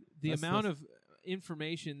the amount of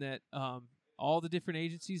information that all the different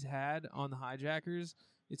agencies had on the hijackers.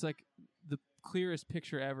 It's like the clearest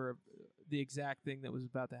picture ever of the exact thing that was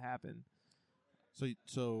about to happen.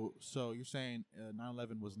 So you're saying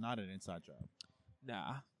 9/11 was not an inside job?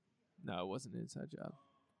 No, it wasn't an inside job.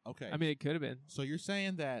 Okay. I mean, it could have been, so you're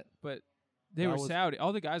saying that? but they That were was- Saudi.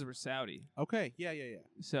 All the guys were Saudi. Okay. Yeah.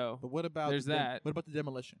 So But what about There's that. What about the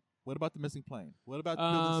demolition? What about the missing plane? What about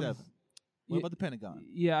Um, Building 7? What yeah, about the Pentagon?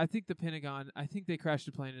 Yeah, I think the Pentagon. I think they crashed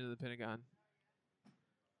a plane into the Pentagon.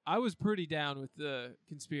 I was pretty down with the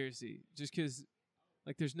conspiracy, just because,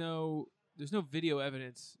 like, there's no video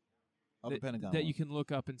evidence Of the Pentagon that one. you can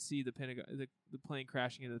look up and see the Pentagon, the plane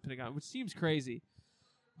crashing into the Pentagon, which seems crazy.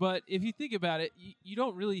 But if you think about it, you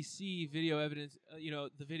don't really see video evidence.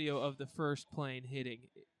 The video of the first plane hitting.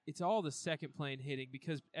 It's all the second plane hitting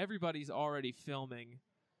because everybody's already filming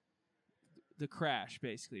the crash,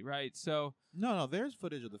 basically, right? So No, there's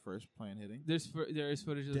footage of the first plane hitting. there is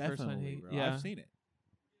footage of the first plane Definitely, hitting. bro. Yeah, I've seen it.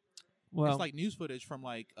 well, It's like news footage from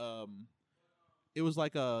like it was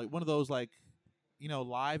like one of those like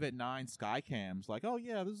live at 9 sky cams. Like, oh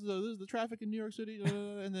yeah, this is the traffic in New York City,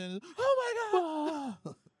 and then oh my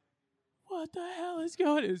god, what the hell is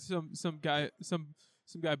going? It's some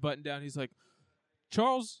guy buttoned down. He's like,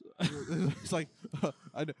 Charles, it's like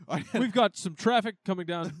we've got some traffic coming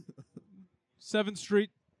down 7th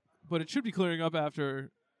Street, but it should be clearing up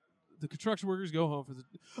after the construction workers go home for the.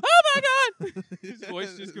 Oh my God! His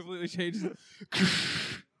voice just completely changes.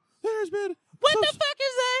 There's been What the fuck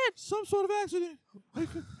is that? some sort of accident.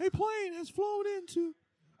 A plane has flown into.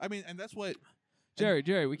 I mean, and that's what.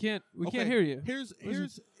 Jerry, we can't hear you. Here's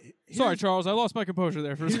Sorry, Charles, I lost my composure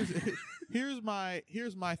there for a second. here's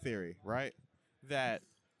my theory, right? That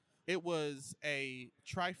it was a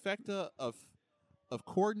trifecta of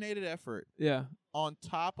coordinated effort Yeah. on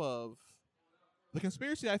top of the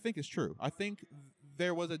conspiracy. I think is true. I think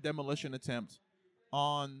there was a demolition attempt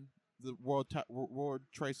on the World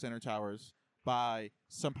Trade Center towers by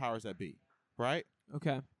some powers that be, right?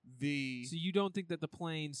 Okay. So you don't think that the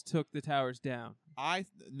planes took the towers down?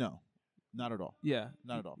 No, not at all. Yeah.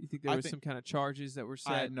 Not at all. You think there was some kind of charges that were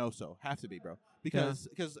set? I know so. Have to be, bro. Because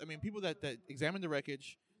I mean, people that examine the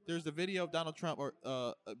wreckage. There's the video of Donald Trump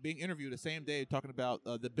being interviewed the same day talking about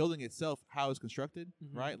the building itself, how it's constructed,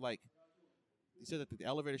 Mhm. right? Like he said that the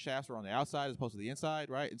elevator shafts are on the outside as opposed to the inside,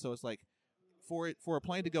 right? And so it's like for a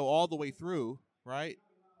plane to go all the way through, right,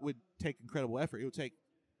 would take incredible effort. It would take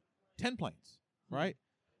 10 planes, right?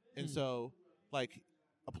 And so like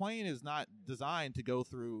a plane is not designed to go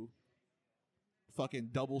through fucking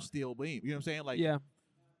double steel beam. You know what I'm saying? Like Yeah.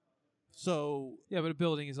 So Yeah, but a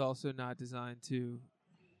building is also not designed to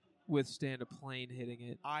withstand a plane hitting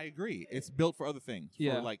it. I agree. It's built for other things.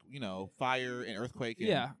 Yeah. For like, fire and earthquake and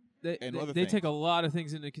Yeah. and other They take things. a lot of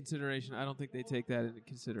things into consideration. I don't think they take that into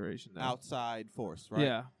consideration now. outside force, right?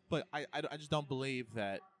 Yeah. But I just don't believe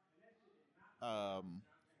that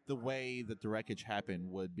the way that the wreckage happened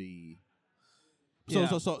would be Yeah.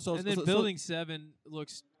 so And then so- Building 7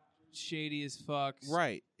 looks shady as fuck.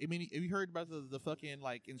 right. I mean, have you heard about the fucking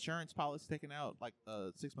like insurance policy taken out like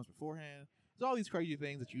 6 months beforehand? There's all these crazy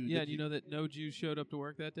things that you Yeah, that and you know that no Jews showed up to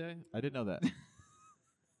work that day? I didn't know that.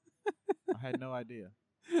 I had no idea.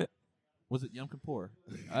 Was it Yom Kippur?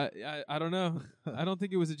 I don't know. I don't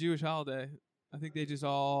think it was a Jewish holiday. I think they just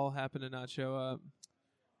all happened to not show up.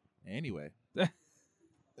 Anyway.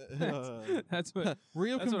 That's what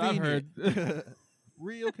Real that's what I've convenient. heard.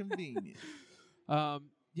 Real convenient.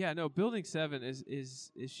 Yeah, no, Building 7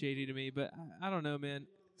 is shady to me, but I don't know, man.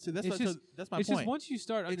 So that's It's what, just- that's my It's point. just once you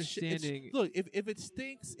start understanding. Look, if it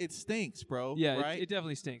stinks, it stinks, bro. Yeah, right. it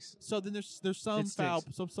definitely stinks. So then there's some It foul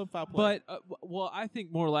stinks. some foul play. But well, I think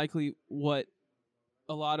more likely what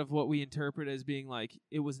a lot of what we interpret as being like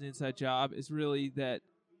it was an inside job is really that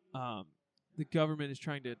the government is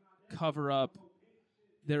trying to cover up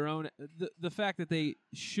their own the fact that they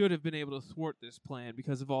should have been able to thwart this plan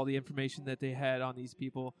because of all the information that they had on these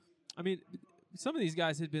people. I mean, some of these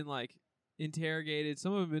guys had been like interrogated.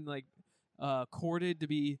 Some of them have been like courted to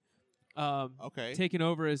be okay. taken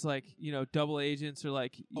over as like double agents or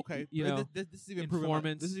like Okay. you But know this is even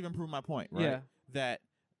informants. this is even proving my point, right? Yeah.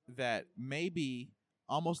 That maybe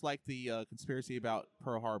almost like the conspiracy about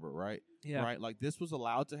Pearl Harbor, right? Yeah. Right. Like this was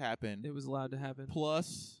allowed to happen. It was allowed to happen.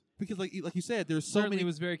 Plus, because like you said, there's so Certainly, many. it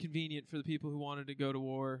was very convenient for the people who wanted to go to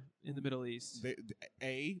war in the Middle East.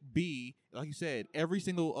 B, like you said, every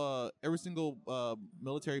single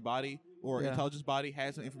military body or Yeah. intelligence body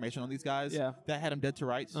has some information on these guys. Yeah. That had them dead to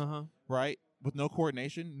rights. Uh-huh. Right. With no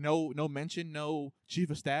coordination, no mention, no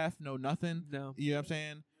chief of staff, no nothing. No. You know what I'm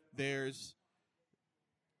saying?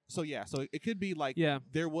 So it could be like Yeah.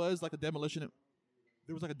 there was like a demolition.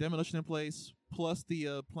 There was like a demolition in place. Plus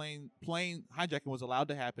the plane hijacking was allowed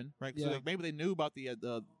to happen, right? So Yeah. like maybe they knew about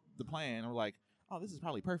the plan and were like, oh, this is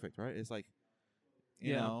probably perfect, right? It's like,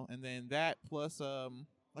 you Yeah. know, and then that plus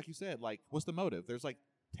like you said, like what's the motive? There's like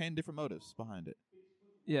 10 different motives behind it.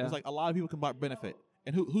 Yeah. There's like a lot of people can benefit,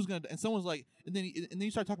 and who's gonna? And someone's like, and then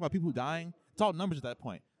you start talking about people dying. It's all numbers at that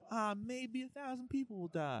point. Maybe 1,000 people will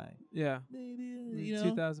die. Yeah. Maybe you know,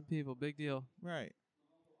 2,000 people. Big deal. right?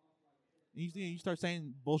 And you start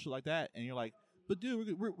saying bullshit like that, and you're like, but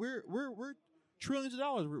dude, we're trillions of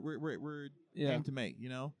dollars we're Yeah. aiming to make, you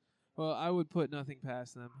know. Well, I would put nothing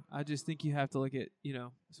past them. I just think you have to look at,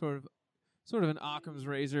 sort of an Occam's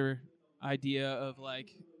razor idea of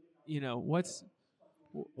like, what's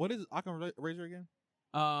What is Occam's razor again?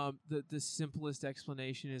 the simplest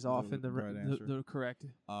explanation is often the right answer. the correct.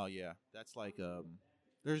 Oh yeah, that's like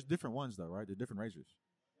there's different ones though, right? There's different razors.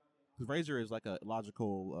 The razor is like a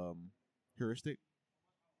logical heuristic.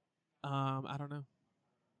 I don't know.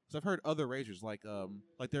 So I've heard other razors like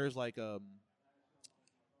there's like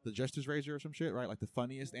the Jester's razor or some shit, right? Like the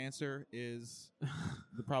funniest answer is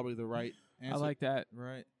probably the right answer. I like that.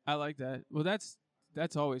 Right. I like that. Well, that's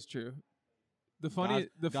always true. The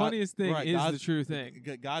God- funniest thing right, is the God's- true thing.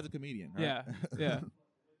 God's a comedian, right? Yeah, yeah.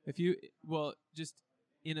 If you just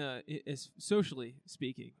as socially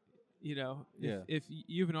speaking, Yeah. if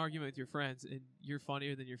you have an argument with your friends and you're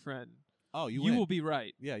funnier than your friend, Oh, you you win. will be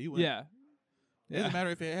right. Yeah, you win. Yeah, It doesn't matter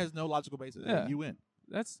if it has no logical basis. Yeah. You win.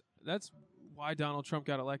 That's why Donald Trump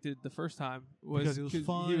got elected the first time was Because he was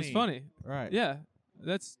 'cause he was funny. funny. Right. Yeah,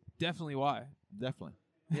 that's definitely why. Definitely.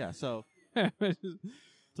 Yeah. So they're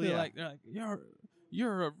yeah. like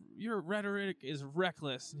your rhetoric is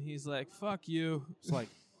reckless, and he's like, "Fuck you." it's like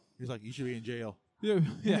he's like, you should be in jail.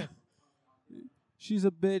 Yeah. She's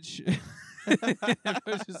a bitch. I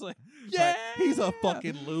was just like, Yeah, he's a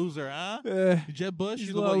fucking loser, huh? Jeb Bush, He's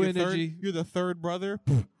you're the, low you're energy. Third, you're the third brother.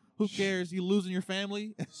 Who cares? You losing your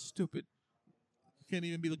family? Stupid. Can't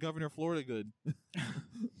even be the governor of Florida. Good.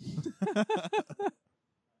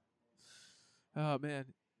 Oh man,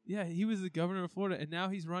 yeah, he was the governor of Florida, and now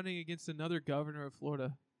he's running against another governor of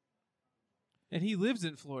Florida, and he lives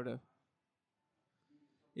in Florida.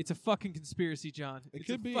 It's a fucking conspiracy, John. It It's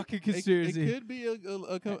could a be fucking conspiracy. It could be a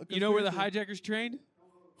You know where the conspiracy. hijackers trained?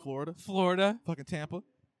 Florida, Florida. fucking Tampa.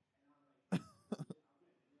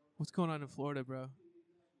 What's going on in Florida, bro?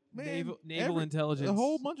 Man, Naval intelligence. A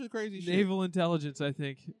whole bunch of crazy shit. Naval intelligence, I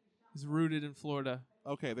think, is rooted in Florida.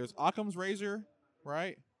 Okay, there's Occam's razor,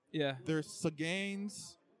 right? Yeah. There's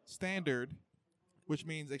Sagan's standard, which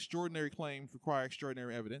means extraordinary claims require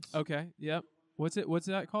extraordinary evidence. Okay. Yep. What's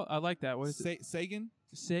that called? I like that. What is it? Sagan?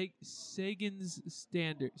 Sagan's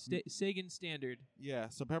standard. Sagan's standard. Yeah,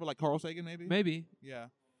 so probably like Carl Sagan, maybe? Maybe. Yeah.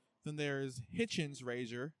 Then there's Hitchens'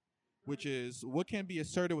 razor, which is what can be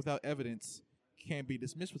asserted without evidence can be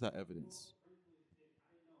dismissed without evidence.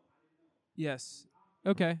 Yes.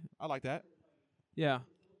 Okay. I like that. Yeah.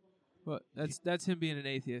 But that's him being an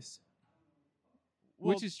atheist,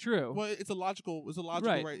 Well, which is true. Well, it's a logical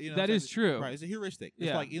Right. right, That is true. Right, it's a heuristic. Yeah.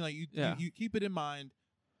 It's like you Yeah. you keep it in mind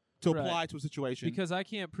to Right. apply to a situation Because I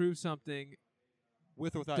can't prove something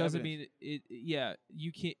with or without doesn't evidence. mean it. Yeah.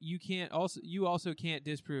 You also can't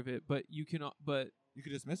disprove it, but you can. But You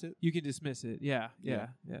can dismiss it. you can dismiss it. Yeah. Yeah.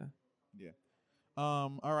 Yeah.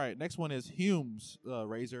 All right, next one is Hume's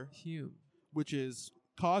razor, Hume. which is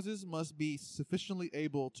causes must be sufficiently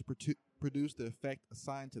able to produce the effect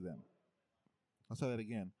assigned to them. I'll say that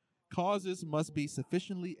again. Causes must be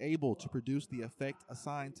sufficiently able to produce the effect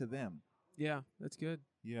assigned to them. Yeah, that's good.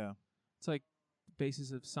 Yeah. It's like the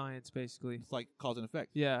basis of science, basically. It's like cause and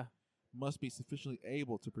effect. Yeah. Must be sufficiently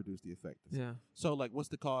able to produce the effect. Yeah. So like what's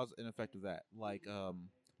the cause and effect of that? Like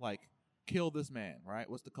kill this man, right?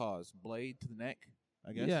 What's the cause? Blade to the neck,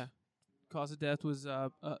 I guess. Yeah. Cause of death was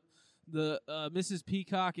the Mrs.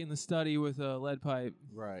 Peacock in the study with a lead pipe.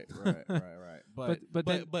 Right. But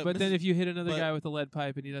then if you hit another but- guy with a lead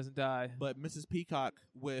pipe and he doesn't die. But Mrs. Peacock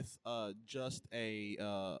with just a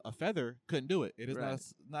feather couldn't do it. It is Right.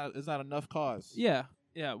 it's not enough cause. Yeah.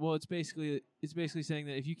 Yeah, well it's basically saying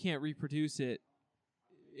that if you can't reproduce it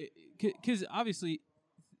cuz obviously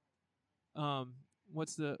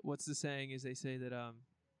what's the saying is they say that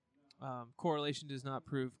correlation does not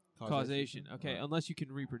prove causation. Okay, Right. unless you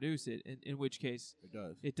can reproduce it, in which case It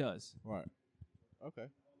does. it does. Right. Okay.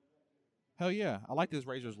 Hell yeah. I like this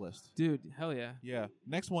razors list. Dude, hell yeah. Yeah.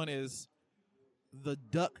 Next one is the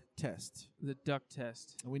duck test. The duck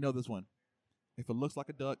test. And we know this one. If it looks like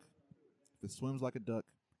a duck, if it swims like a duck,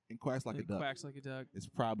 and quacks like a It duck, quacks like a duck. it's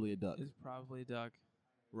probably a duck. It's probably a duck.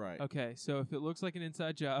 Right. Okay, so if it looks like an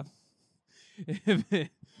inside job, if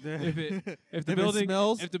the building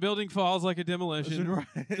smells, if the building falls like a demolition, right.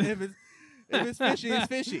 if it's fishy, it's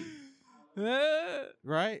fishy.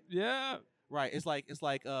 Right? Yeah. Right. It's like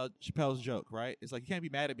Chappelle's joke, right? It's like you can't be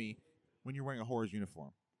mad at me when you're wearing a whore's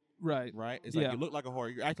uniform. Right. Right? It's like Yeah. you look like a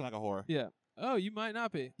whore, you're acting like a whore. Yeah. Oh, you might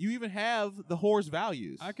not be. You even have the whore's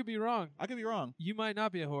values. I could be wrong. I could be wrong. You might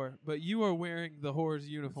not be a whore, but you are wearing the whore's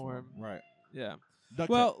uniform. Right. Yeah. Duck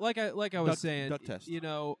Well, test. like I was Duck- saying, duck test.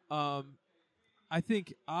 I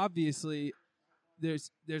think obviously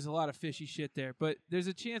there's a lot of fishy shit there, but there's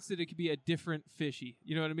a chance that it could be a different fishy.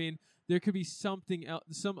 You know what I mean? There could be something else,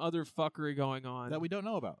 some other fuckery going on that we don't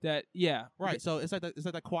know about. right. So it's like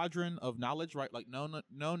that quadrant of knowledge, right? Like known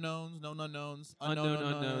knowns, known unknowns, Unknown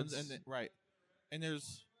unknowns. and then, right. And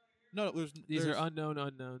there's These are unknown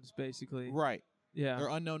unknowns, basically. right. Yeah. They're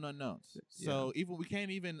unknown unknowns. So even we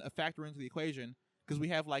can't even factor into the equation because we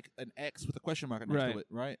have like an X with a question mark next Right. to it,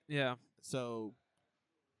 right? Yeah. So,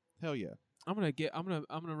 hell yeah. I'm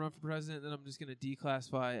gonna run for president, then I'm just gonna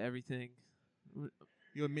declassify everything.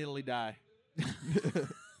 You immediately die.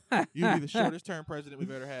 You'll be the shortest term president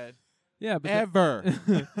we've ever had. Yeah, but Ever.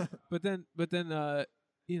 but then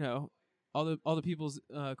all the people's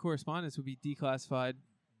correspondence would be declassified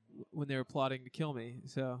when they were plotting to kill me.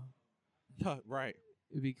 So right.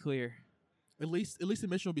 it'd be clear. At least the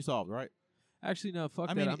mission will be solved, right? Actually, no. Fuck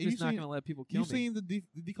I that. mean, I'm you've just not seen- gonna let people kill You've me. seen the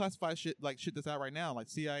declassified shit that's out right now, like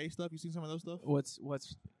CIA stuff. You seen some of those stuff? What's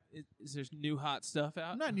is there new hot stuff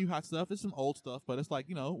out? Not new hot stuff. It's some old stuff, but it's like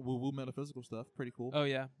woo-woo metaphysical stuff. Pretty cool. Oh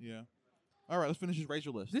yeah. Yeah. All right, let's finish this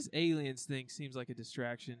razor list. This aliens thing seems like a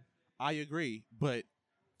distraction. I agree, but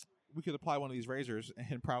we could apply one of these razors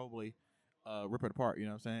and probably rip it apart. You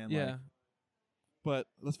know what I'm saying? Yeah. Like, but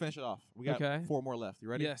let's finish it off. We got Okay. 4 more left. You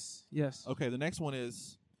ready? Yes. Yes. Okay. The next one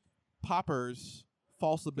is Popper's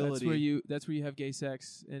false ability. That's where you have gay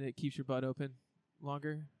sex and it keeps your butt open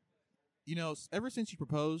longer. Ever since you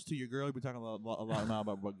proposed to your girl, you've been talking a lot now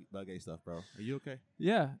about gay stuff, bro. Are you okay?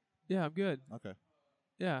 Yeah. Yeah, I'm good. Okay.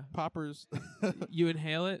 Yeah. Poppers. You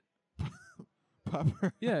inhale it.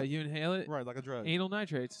 Popper. Yeah, you inhale it. Right, like a drug. Anal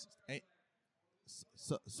nitrates.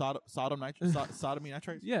 Sodomy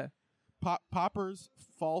nitrates. Yeah. Popper's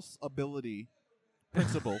false ability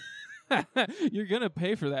principle. You're gonna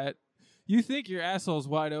pay for that. You think your asshole's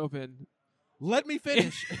wide open. Let me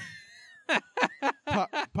finish.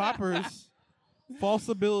 Popper's false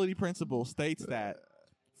ability principle states that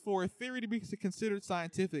for a theory to be considered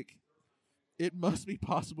scientific, it must be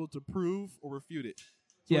possible to prove or refute it.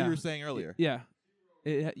 That's what you were saying earlier. Yeah.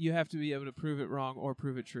 You have to be able to prove it wrong or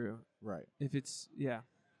prove it true. Right. If it's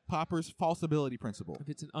Popper's false ability principle. if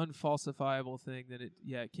it's an unfalsifiable thing, then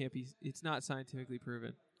it can't be. It's not scientifically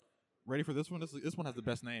proven. Ready for this one? This one has the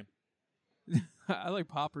best name. I like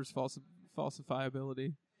Popper's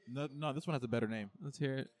falsifiability. No, this one has a better name. Let's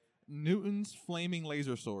hear it. Newton's flaming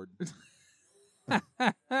laser sword.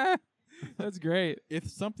 That's great. If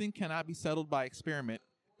something cannot be settled by experiment,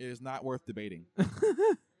 it is not worth debating.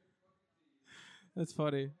 That's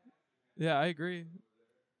funny. Yeah, I agree.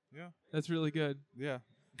 Yeah. That's really good. Yeah.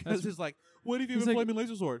 Because it's like, what if you have It's a like- flaming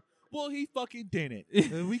laser sword? Well, he fucking did it.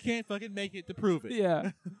 And we can't fucking make it to prove it.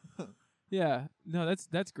 Yeah. Yeah. No,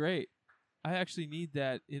 that's great. I actually need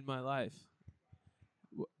that in my life.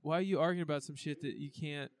 Why are you arguing about some shit that you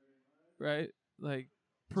can't, right? Like,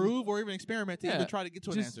 Prove or even experiment to even try to get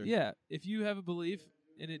to an answer. Yeah. If you have a belief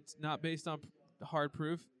and it's not based on hard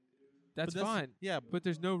proof, that's fine. Yeah. But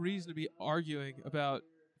there's no reason to be arguing about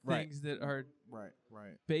Right. things that are Right.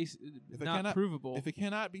 not provable. If it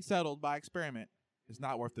cannot be settled by experiment, it's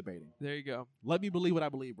not worth debating. There you go. Let me believe what I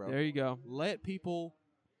believe, bro. There you go. Let people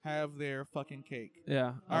have their fucking cake.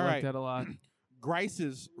 Yeah. I All like right. that a lot.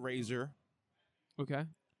 Grice's razor. Okay.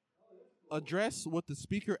 Address what the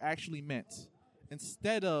speaker actually meant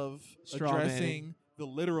instead of Straw addressing manning. the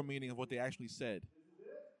literal meaning of what they actually said.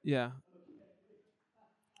 Yeah.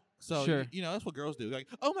 So, Sure. that's what girls do. Like,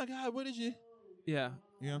 oh my God, what did you? Yeah.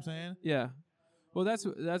 You know what I'm saying? Yeah. Well, that's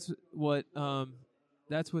what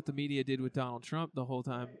the media did with Donald Trump the whole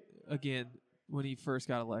time. Again, when he first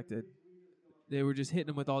got elected, they were just hitting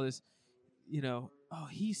him with all this, oh,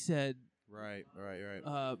 he said Right.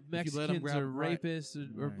 Mexicans grab- are right. rapists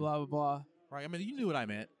or Right. blah blah blah. Right. I mean, you knew what I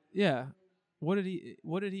meant. Yeah. What did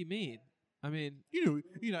he mean? I mean, You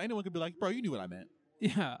knew. Anyone could be like, bro, you knew what I meant.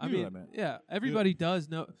 yeah. I You know mean, what I meant. yeah. Everybody does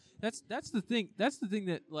know. That's the thing. That's the thing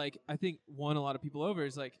that like I think won a lot of people over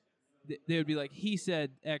is like they would be like he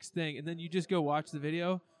said X thing, and then you just go watch the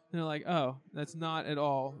video, and they're like, oh, that's not at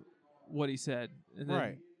all what he said. And then,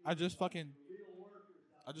 Right. I just fucking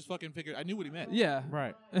figured I knew what he meant. Yeah.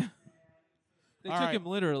 Right. They All took right. him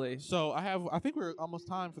literally. So I think we're almost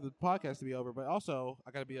time for the podcast to be over, but also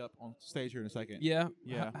I got to be up on stage here in a second. Yeah.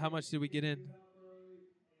 Yeah. How much did we get in?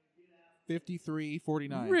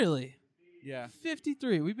 53-49. Really? Yeah.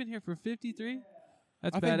 53. We've been here for 53.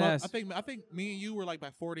 That's I think badass. I think me and you were like by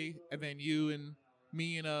 40, and then you and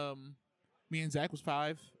me and Zach was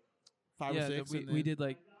 5 or 6. and we then- did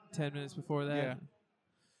like 10 minutes before that. Yeah.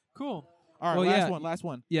 Cool. All right, Well, last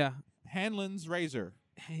one. Yeah. Hanlon's razor.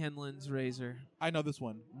 Hanlon's razor. I know this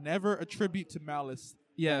one. Never attribute to malice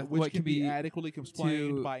Yeah, which what can be adequately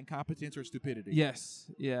explained to- by incompetence or stupidity.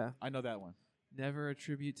 Yes, yeah. I know that one. Never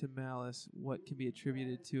attribute to malice what can be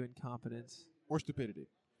attributed to incompetence. Or stupidity.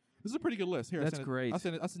 This is a pretty good list. Here, That's great. I'll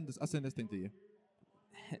send this thing to you,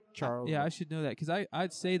 Charles. Yeah, I should know that because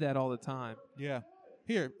I'd say that all the time. Yeah.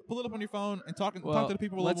 Here, pull it up on your phone and talk Well, to the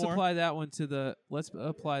people a let's little more. apply that one to the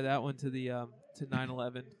to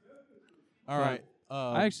 9/11. All right.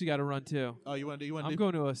 I actually got to run too. Oh, you want to do? I'm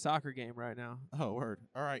going to a soccer game right now. Oh, word.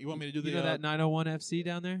 All right. You want me to do the? You know that 901 FC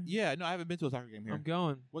down there? Yeah. No, I haven't been to a soccer game here. I'm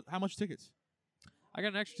going. What? How much tickets? I got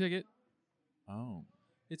an extra ticket. Oh.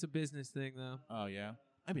 It's a business thing though. Oh yeah.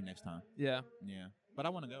 Maybe next time. Yeah. Yeah. But I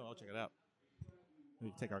want to go. I'll check it out. We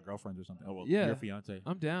can take our girlfriends or something. Oh well. Yeah. Your fiance.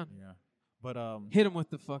 I'm down. Yeah. But Hit him with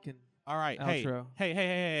the fucking. All right. Outro.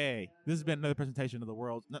 Hey. This has been another presentation of the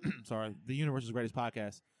world's, the universe's greatest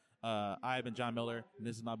podcast. I have been John Miller, and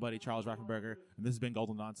this is my buddy Charles Reifenberger, and this has been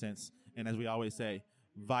Golden Nonsense. And as we always say,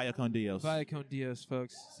 vaya con Dios. Vaya con Dios,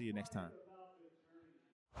 folks. See you next time.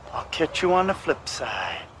 I'll catch you on the flip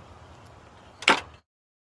side.